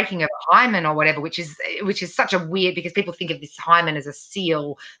about the breaking of a hymen or whatever, which is such a weird, because people think of this hymen as a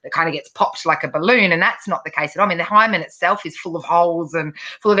seal that kind of gets popped like a balloon, and that's not the case at all. I mean, the hymen itself is full of holes and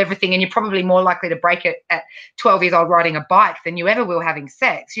full of everything, and you're probably more likely to break it at 12 years old riding a bike than you ever will having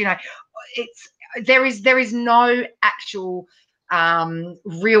sex. You know, there is no actual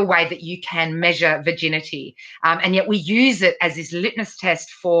real way that you can measure virginity. And yet we use it as this litmus test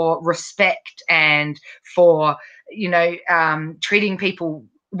for respect and for, you know, treating people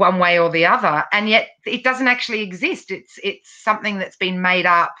one way or the other. And yet it doesn't actually exist. It's something that's been made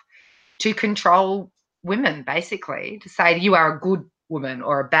up to control women, basically, to say you are a good woman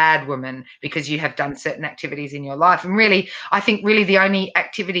or a bad woman because you have done certain activities in your life. And really, I think really the only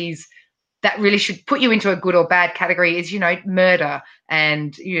activities that really should put you into a good or bad category is, you know, murder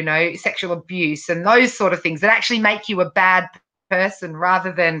and, you know, sexual abuse and those sort of things that actually make you a bad person,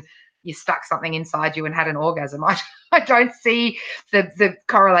 rather than you stuck something inside you and had an orgasm. I don't see the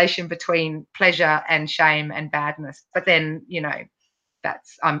correlation between pleasure and shame and badness. But then, you know,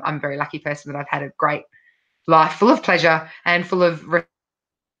 I'm a very lucky person that I've had a great life full of pleasure and full of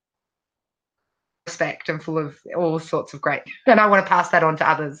respect and full of all sorts of great, and I want to pass that on to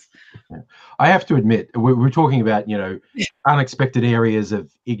others. I have to admit, we're talking about, you know, unexpected areas of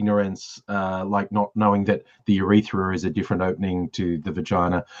ignorance, like not knowing that the urethra is a different opening to the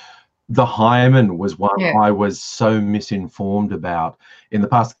vagina. The hymen was one I was so misinformed about in the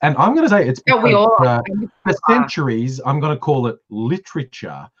past. And I'm going to say it's because, for centuries, I'm going to call it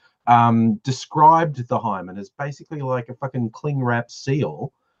literature, described the hymen as basically like a fucking cling wrap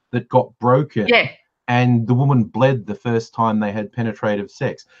seal that got broken, and the woman bled the first time they had penetrative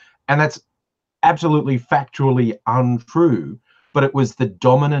sex. And that's absolutely factually untrue, but it was the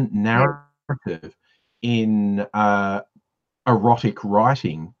dominant narrative in erotic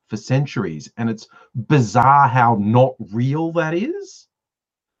writing for centuries. And it's bizarre how not real that is.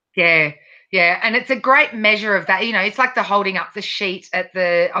 Yeah. Yeah, and it's a great measure of that. You know, it's like the holding up the sheet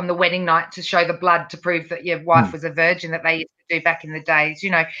on the wedding night to show the blood to prove that your wife was a virgin, that they used to do back in the days, you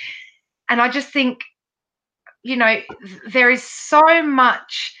know. And I just think, you know, there is so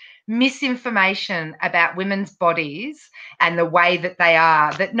much misinformation about women's bodies and the way that they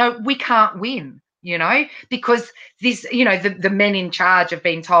are that, no, we can't win, you know, because this, you know, the men in charge have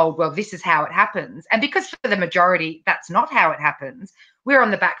been told, well, this is how it happens. And because for the majority, that's not how it happens. We're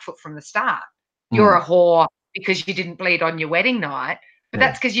on the back foot from the start. You're a whore because you didn't bleed on your wedding night, but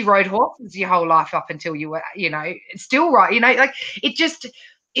that's because you rode horses your whole life up until you were, you know, still right. You know, like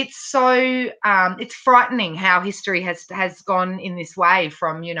it's so it's frightening how history has gone in this way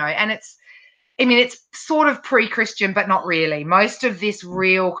from, you know, and it's sort of pre-Christian, but not really. Most of this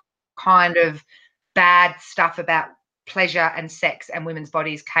real kind of bad stuff about pleasure and sex and women's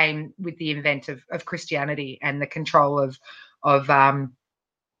bodies came with the advent of Christianity and the control of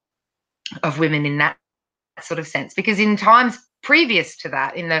women in that sort of sense. Because in times previous to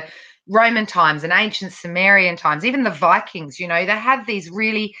that, in the Roman times and ancient Sumerian times, even the Vikings, you know, they had these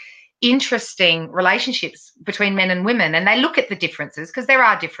really interesting relationships between men and women, and they look at the differences, because there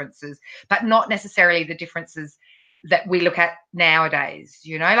are differences, but not necessarily the differences that we look at nowadays,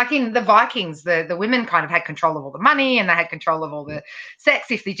 you know, like in the Vikings, the women kind of had control of all the money, and they had control of all the sex.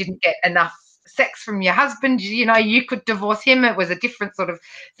 If they didn't get enough sex from your husband, you know, you could divorce him. It was a different sort of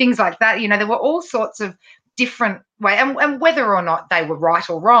things like that. You know, there were all sorts of different way, and whether or not they were right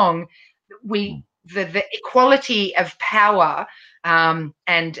or wrong, the equality of power, and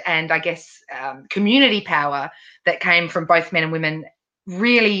I guess community power that came from both men and women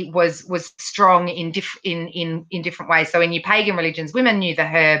really was strong in different ways. So in your pagan religions, women knew the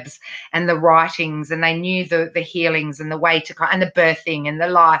herbs and the writings, and they knew the healings and the way to, and the birthing and the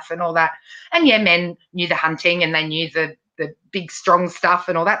life and all that. And yeah, men knew the hunting, and they knew the big strong stuff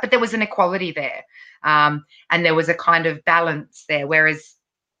and all that, but there was an equality there, and there was a kind of balance there. Whereas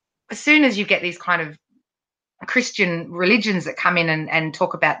as soon as you get these kind of Christian religions that come in and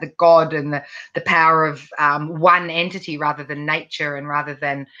talk about the God and the power of one entity rather than nature, and rather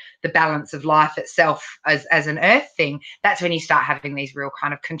than the balance of life itself as an earth thing, that's when you start having these real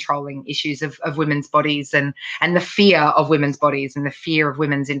kind of controlling issues of women's bodies, and the fear of women's bodies, and the fear of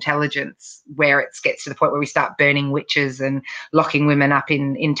women's intelligence, where it gets to the point where we start burning witches and locking women up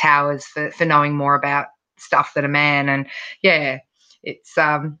in towers for knowing more about stuff than a man. And yeah, it's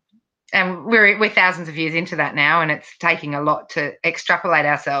and we're thousands of years into that now, and it's taking a lot to extrapolate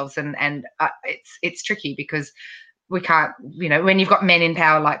ourselves, and it's tricky, because we can't, you know, when you've got men in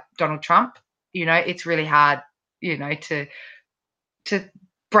power like Donald Trump, you know, it's really hard, you know, to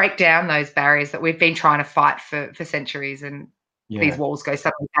break down those barriers that we've been trying to fight for centuries, and these walls go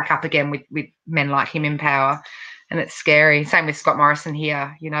suddenly back up again with men like him in power. And it's scary. Same with Scott Morrison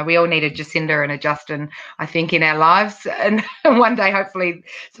here. You know, we all need a Jacinda and a Justin, I think, in our lives. And one day, hopefully,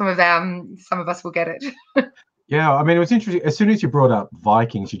 some of us will get it. Yeah, I mean, it was interesting. As soon as you brought up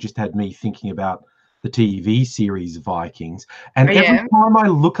Vikings, you just had me thinking about the TV series Vikings. And every time I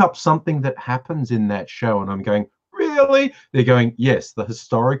look up something that happens in that show, and I'm going, really? They're going, yes, the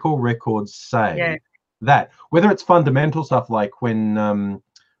historical records say that. Whether it's fundamental stuff like when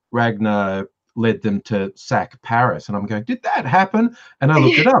Ragnar led them to sack Paris, and I'm going, did that happen? And I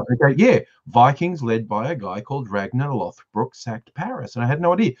looked it up. I go, yeah, Vikings led by a guy called Ragnar Lothbrok sacked Paris, and I had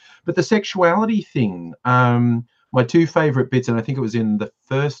no idea. But the sexuality thing, my two favorite bits, and I think it was in the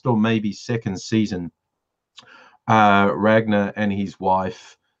first or maybe second season, Ragnar and his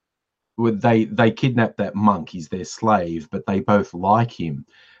wife, they kidnap that monk. He's their slave, but they both like him,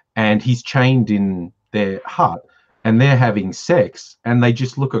 and he's chained in their hut, and they're having sex, and they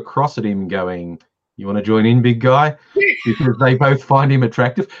just look across at him going, you want to join in, big guy? Because they both find him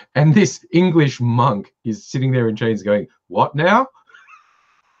attractive. And this English monk is sitting there in chains going, what now?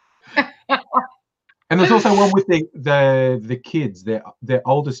 And there's also one with the kids, their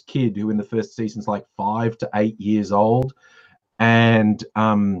oldest kid, who in the first season's like 5 to 8 years old. And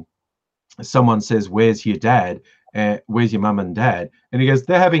someone says, where's your dad? Where's your mum and dad? And he goes,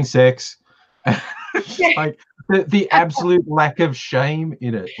 they're having sex. Like the absolute lack of shame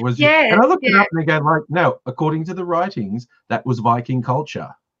in it was and I looked it up, and they go like, no, according to the writings, that was Viking culture.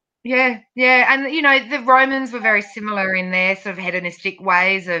 And you know, the Romans were very similar in their sort of hedonistic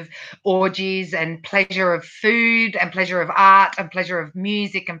ways of orgies and pleasure of food and pleasure of art and pleasure of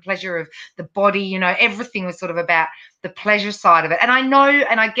music and pleasure of the body. You know, everything was sort of about the pleasure side of it. And I know,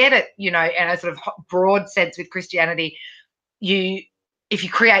 and I get it, you know, in a sort of broad sense with Christianity, if you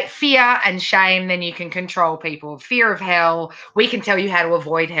create fear and shame, then you can control people. Fear of hell, we can tell you how to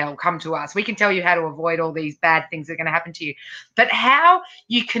avoid hell, come to us. We can tell you how to avoid all these bad things that are going to happen to you. But how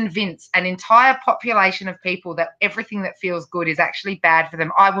you convince an entire population of people that everything that feels good is actually bad for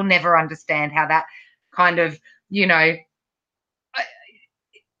them, I will never understand how that kind of, you know,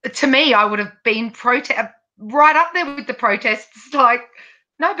 to me, I would have been right up there with the protests, like,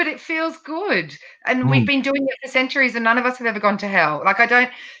 no, but it feels good. And we've been doing it for centuries, and none of us have ever gone to hell. Like, I don't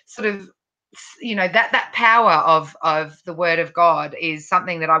sort of, you know, that power of the word of God is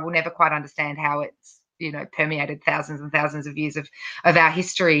something that I will never quite understand how it's, you know, permeated thousands and thousands of years of our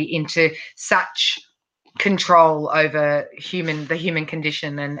history into such control over the human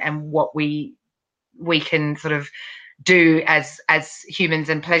condition and what we can sort of do as humans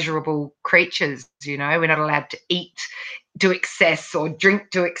and pleasurable creatures. You know, we're not allowed to eat to excess or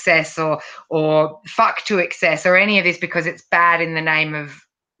drink to excess or fuck to excess or any of this, because it's bad in the name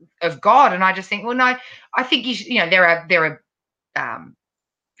of God. And I just think, well, no, I think you know, there are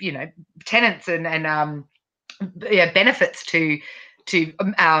you know, tenets and benefits to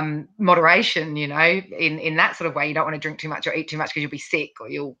moderation, you know, in that sort of way. You don't want to drink too much or eat too much because you'll be sick or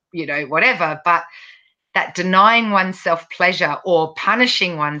you'll, you know, whatever. But that denying oneself pleasure or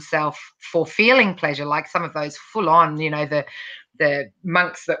punishing oneself for feeling pleasure, like some of those full on, you know, the the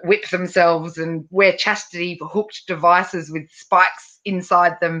monks that whip themselves and wear chastity hooked devices with spikes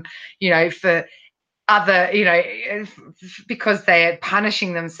inside them, for other, because they're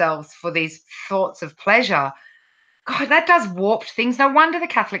punishing themselves for these thoughts of pleasure. God, that does warped things. No wonder the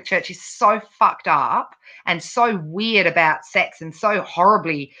Catholic Church is so fucked up and so weird about sex and so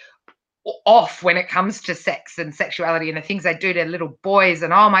horribly off when it comes to sex and sexuality and the things they do to little boys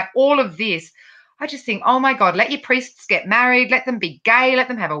and all of this. I just think, oh my God, let your priests get married, let them be gay, let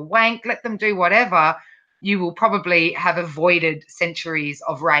them have a wank, let them do whatever. You will probably have avoided centuries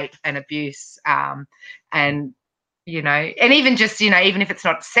of rape and abuse. And even just, even if it's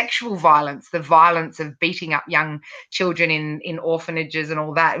not sexual violence, the violence of beating up young children in orphanages and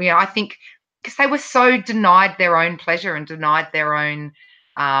all that, I think because they were so denied their own pleasure and denied their own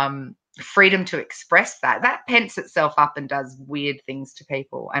freedom to express that pents itself up and does weird things to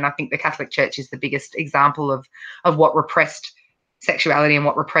people. And I think the Catholic Church is the biggest example of what repressed sexuality and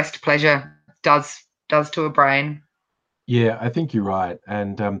what repressed pleasure does to a brain. Yeah, I think you're right.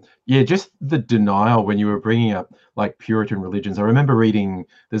 And just the denial when you were bringing up like Puritan religions. I remember reading,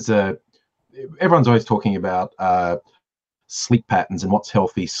 everyone's always talking about sleep patterns and what's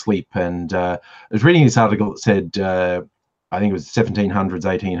healthy sleep. And I was reading this article that said, I think it was 1700s,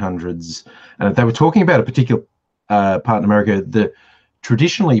 1800s, and they were talking about a particular part in America that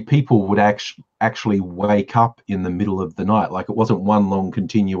traditionally people would actually wake up in the middle of the night, like it wasn't one long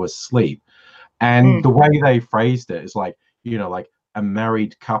continuous sleep. And the way they phrased it is like, like a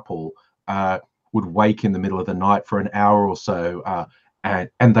married couple would wake in the middle of the night for an hour or so,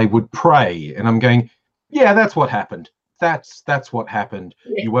 and they would pray. And I'm going, yeah, that's what happened. That's what happened.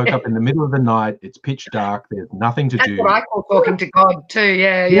 You woke up in the middle of the night. It's pitch dark. There's nothing to do. That's what I call talking to God too.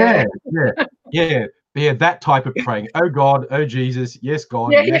 Yeah. That type of praying. Oh God, oh Jesus, yes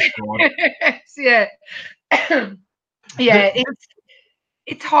God, yes God. Yeah.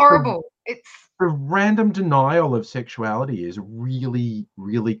 It's horrible. The random denial of sexuality is really,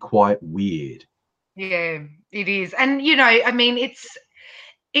 really quite weird. Yeah, it is. And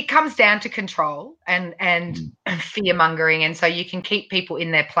it comes down to control and fear mongering, and so you can keep people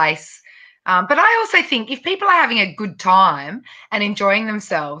in their place. But I also think if people are having a good time and enjoying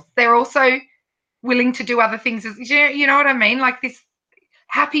themselves, they're also willing to do other things. You know what I mean? Like this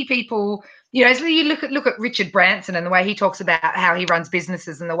happy people. So you look at Richard Branson and the way he talks about how he runs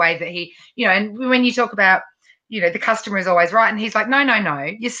businesses and the way that he, and when you talk about, the customer is always right, and he's like, no,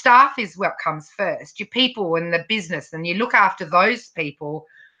 your staff is what comes first, your people and the business, and you look after those people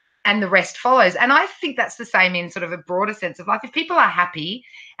and the rest follows. And I think that's the same in sort of a broader sense of life. If people are happy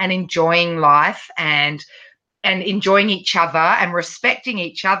and enjoying life and enjoying each other and respecting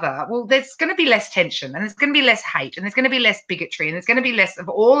each other, well, there's going to be less tension and there's going to be less hate and there's going to be less bigotry and there's going to be less of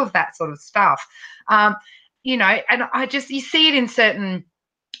all of that sort of stuff. And you see it in certain,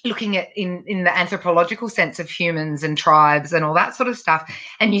 looking at in the anthropological sense of humans and tribes and all that sort of stuff,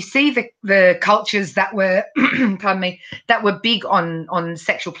 and you see the cultures that were pardon me, that were big on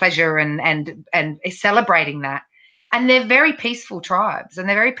sexual pleasure and celebrating that, and they're very peaceful tribes and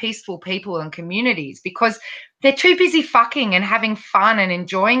they're very peaceful people and communities because they're too busy fucking and having fun and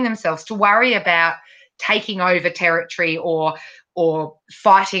enjoying themselves to worry about taking over territory or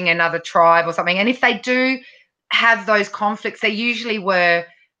fighting another tribe or something. And if they do have those conflicts, they usually were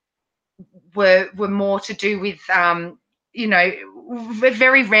more to do with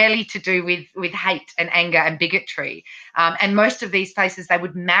very rarely to do with hate and anger and bigotry, and most of these places they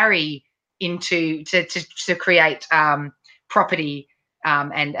would marry into to create property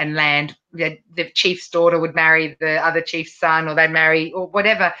and land. The chief's daughter would marry the other chief's son, or they'd marry or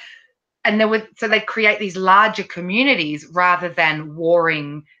whatever, and so they'd create these larger communities rather than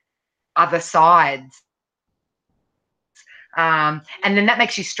warring other sides, and then that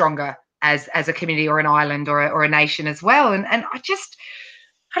makes you stronger as a community or an island or a nation as well. And I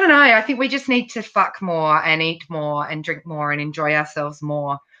don't know, I think we just need to fuck more and eat more and drink more and enjoy ourselves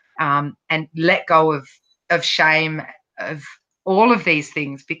more, and let go of shame, of all of these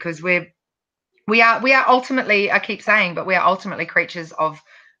things, because we are ultimately, I keep saying, but we are ultimately creatures of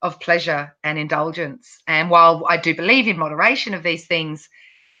pleasure and indulgence. And while I do believe in moderation of these things,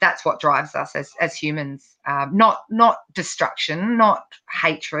 that's what drives us as humans, not destruction, not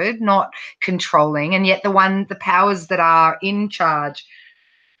hatred, not controlling. And yet the powers that are in charge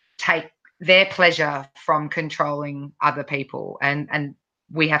take their pleasure from controlling other people, and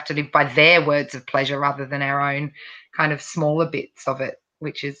we have to live by their words of pleasure rather than our own kind of smaller bits of it,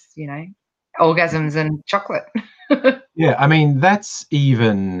 which is, orgasms and chocolate. Yeah, I mean, that's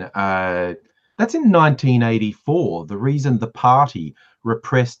in 1984, the reason the party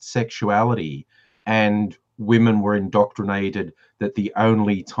repressed sexuality and women were indoctrinated that the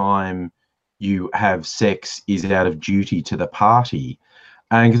only time you have sex is out of duty to the party.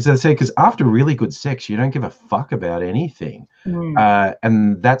 And because I say, because after really good sex, you don't give a fuck about anything.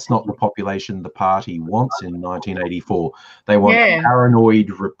 And that's not the population the party wants in 1984. They want paranoid,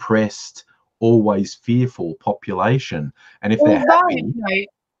 repressed, always fearful population. And if they're happy,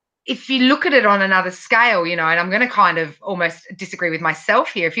 if you look at it on another scale, and I'm going to kind of almost disagree with myself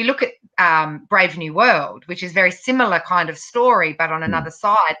here. If you look at Brave New World, which is very similar kind of story, but on another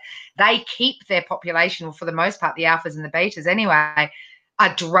side, they keep their population, well, for the most part, the alphas and the betas anyway,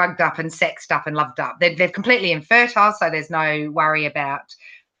 are drugged up and sexed up and loved up. They're completely infertile, so there's no worry about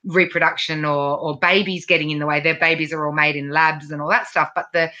reproduction or babies getting in the way. Their babies are all made in labs and all that stuff. But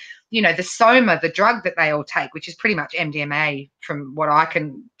the soma, the drug that they all take, which is pretty much MDMA from what I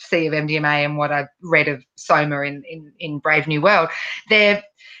can see of MDMA and what I've read of soma in Brave New World, they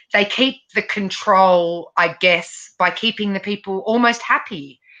keep the control, I guess, by keeping the people almost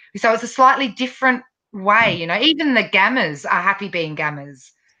happy. So it's a slightly different way, even the gammas are happy being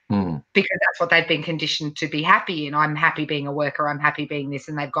gammas because that's what they've been conditioned to be happy in. I'm happy being a worker, I'm happy being this,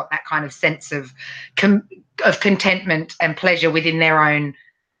 and they've got that kind of sense of contentment and pleasure within their own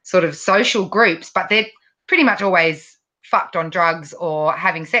sort of social groups, but they're pretty much always fucked on drugs or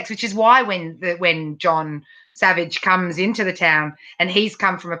having sex, which is why when John Savage comes into the town, and he's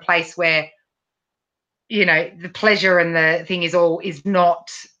come from a place where the pleasure and the thing is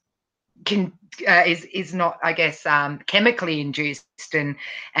not I guess chemically induced and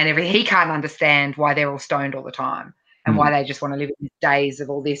everything. He can't understand why they're all stoned all the time and why they just want to live in days of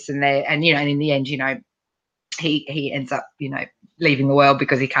all this and in the end he ends up leaving the world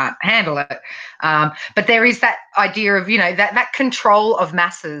because he can't handle it. But there is that idea of that control of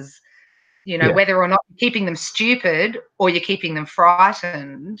masses, whether or not you're keeping them stupid or you're keeping them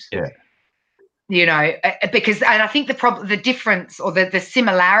frightened. Because, and I think the difference or the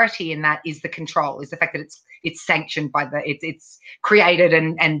similarity in that is the control, is the fact that it's sanctioned by it's created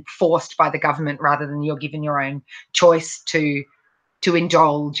and forced by the government rather than you're given your own choice to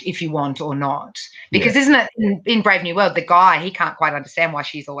indulge if you want or not. Because isn't it in Brave New World, the guy, he can't quite understand why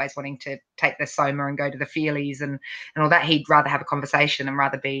she's always wanting to take the soma and go to the feelies and all that. He'd rather have a conversation and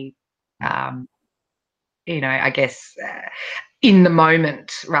rather be, I guess, in the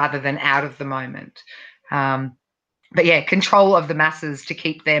moment rather than out of the moment. But yeah, control of the masses to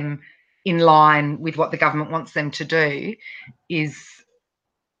keep them in line with what the government wants them to do is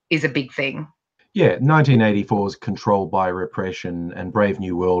a big thing. Yeah, 1984 is controlled by repression, and Brave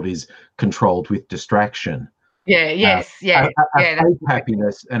New World is controlled with distraction. A fake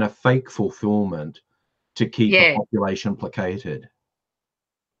happiness and a fake fulfillment to keep the population placated.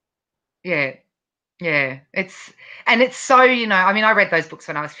 Yeah. It's so, I read those books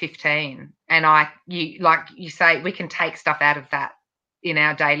when I was 15, and like you say, we can take stuff out of that in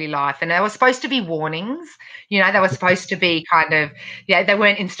our daily life, and they were supposed to be warnings, they were supposed to be kind of, they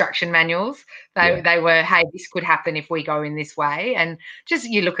weren't instruction manuals. They were, hey, this could happen if we go in this way. And just,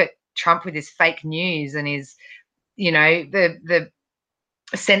 you look at Trump with his fake news and his, the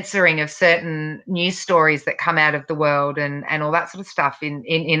censoring of certain news stories that come out of the world and all that sort of stuff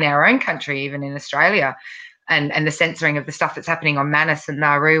in our own country, even in Australia, and the censoring of the stuff that's happening on Manus and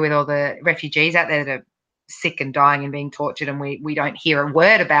Nauru with all the refugees out there that are sick and dying and being tortured, and we don't hear a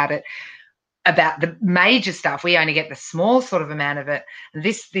word about it, about the major stuff. We only get the small sort of amount of it.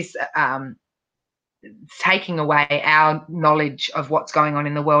 This taking away our knowledge of what's going on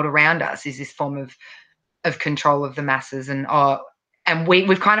in the world around us is this form of control of the masses. And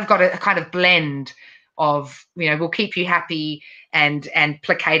we've kind of got a kind of blend of, we'll keep you happy and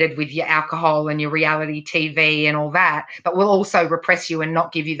placated with your alcohol and your reality TV and all that, but we'll also repress you and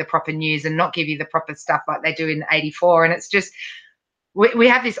not give you the proper news and not give you the proper stuff like they do in 84. And it's just, we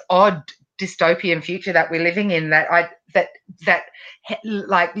have this odd dystopian future that we're living in that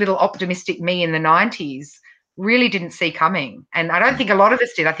like little optimistic me in the 90s really didn't see coming. And I don't think a lot of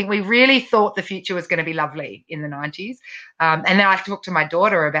us did. I think we really thought the future was going to be lovely in the 90s. And then I talked to my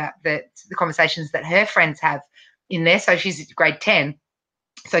daughter about the conversations that her friends have in there. So she's grade 10.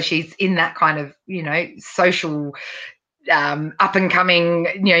 So she's in that kind of, social up and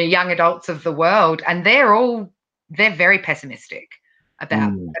coming, young adults of the world. And they're very pessimistic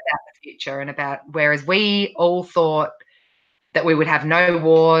about the future and about, whereas we all thought that we would have no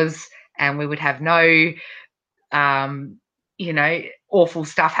wars and we would have no awful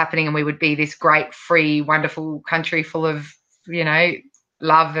stuff happening, and we would be this great, free, wonderful country full of,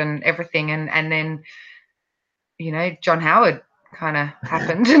 love and everything. And then, John Howard kind of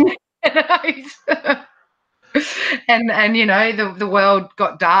happened. and you know, the world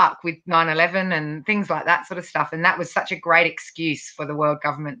got dark with 9/11 and things like that sort of stuff, and that was such a great excuse for the world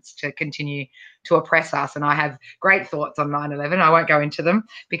governments to continue to oppress us. And I have great thoughts on 9/11. I won't go into them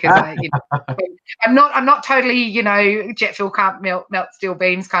because I'm not totally, you know, jet fuel can't melt steel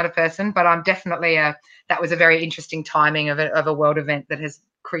beams kind of person, but I'm definitely that was a very interesting timing of a world event that has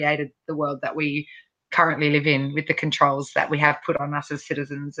created the world that we currently live in, with the controls that we have put on us as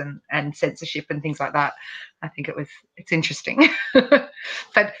citizens and censorship and things like that. I think it's interesting.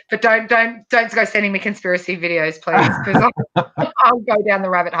 but don't go sending me conspiracy videos, please, because I'll go down the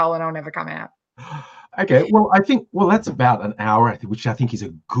rabbit hole and I'll never come out. Okay, well, I think that's about an hour, which I think is a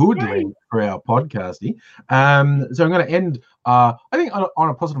good length for our podcasting. So I'm going to end, I think, on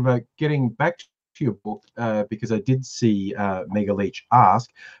a positive note, getting back to your book, because I did see Mega Leach ask,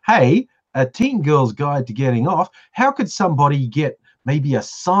 hey, a Teen Girl's Guide to Getting Off, how could somebody get maybe a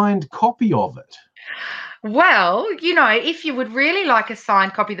signed copy of it? Well, you know, if you would really like a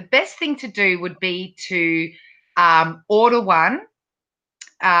signed copy, the best thing to do would be to order one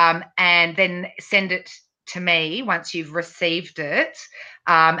and then send it to me once you've received it.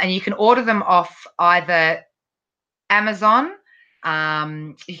 And you can order them off either Amazon.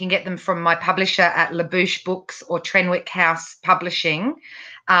 You can get them from my publisher at LaBouche Books or Trenwick House Publishing.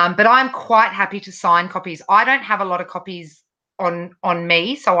 But I'm quite happy to sign copies. I don't have a lot of copies on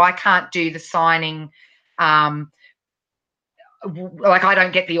me, so I can't do the signing. Like, I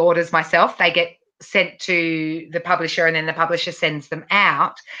don't get the orders myself. They get sent to the publisher and then the publisher sends them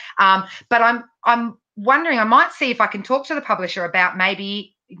out. But I'm wondering, I might see if I can talk to the publisher about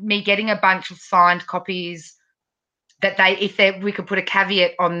maybe me getting a bunch of signed copies that we could put a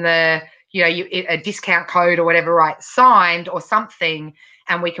caveat on the, you know, a discount code or whatever, right, signed or something,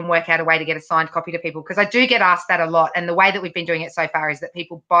 and we can work out a way to get a signed copy to people, because I do get asked that a lot. And the way that we've been doing it so far is that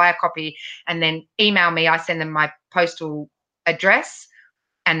people buy a copy and then email me. I send them my postal address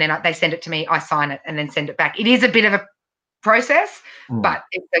and then they send it to me. I sign it and then send it back. It is a bit of a process, but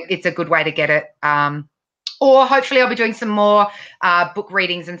it's a good way to get it. Or hopefully I'll be doing some more book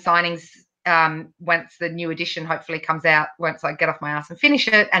readings and signings once the new edition hopefully comes out, once I get off my ass and finish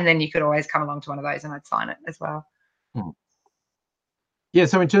it, and then you could always come along to one of those and I'd sign it as well. Yeah,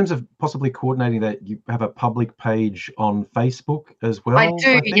 so in terms of possibly coordinating that, you have a public page on Facebook as well? I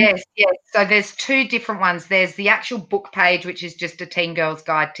do, yes. So there's two different ones. There's the actual book page, which is just a Teen Girl's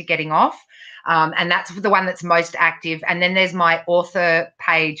Guide to Getting Off, and that's the one that's most active. And then there's my author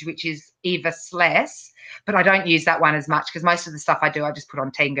page, which is Eva Sless, but I don't use that one as much because most of the stuff I do, I just put on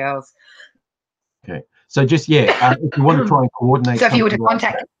Teen Girls. Okay, so just if you want to try and coordinate, so if you were to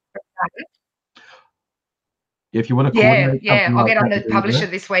contact, if you want to coordinate, I'll get on the publisher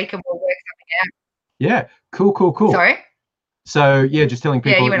this week and we'll work something out. Yeah, cool. Sorry. So yeah, just telling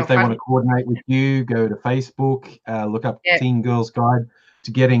people if they want to coordinate with you, go to Facebook, look up Teen Girl's Guide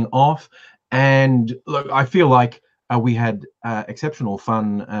to Getting Off, and look, I feel like we had exceptional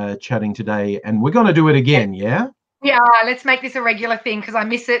fun chatting today, and we're going to do it again. Yeah, let's make this a regular thing, because I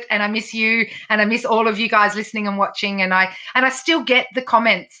miss it and I miss you and I miss all of you guys listening and watching, and I still get the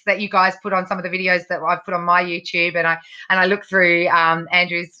comments that you guys put on some of the videos that I've put on my YouTube, and I look through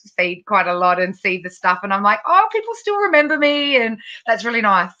Andrew's feed quite a lot and see the stuff, and I'm like, oh, people still remember me, and that's really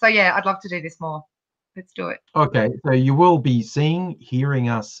nice. So yeah, I'd love to do this more. Let's do it. Okay, so you will be hearing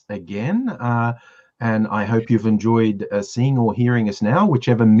us again, and I hope you've enjoyed seeing or hearing us now,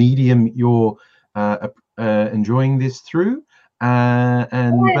 whichever medium you're enjoying this through,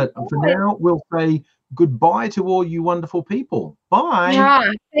 but for now we'll say goodbye to all you wonderful people. Bye.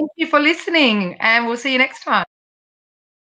 Thank you for listening, and we'll see you next time.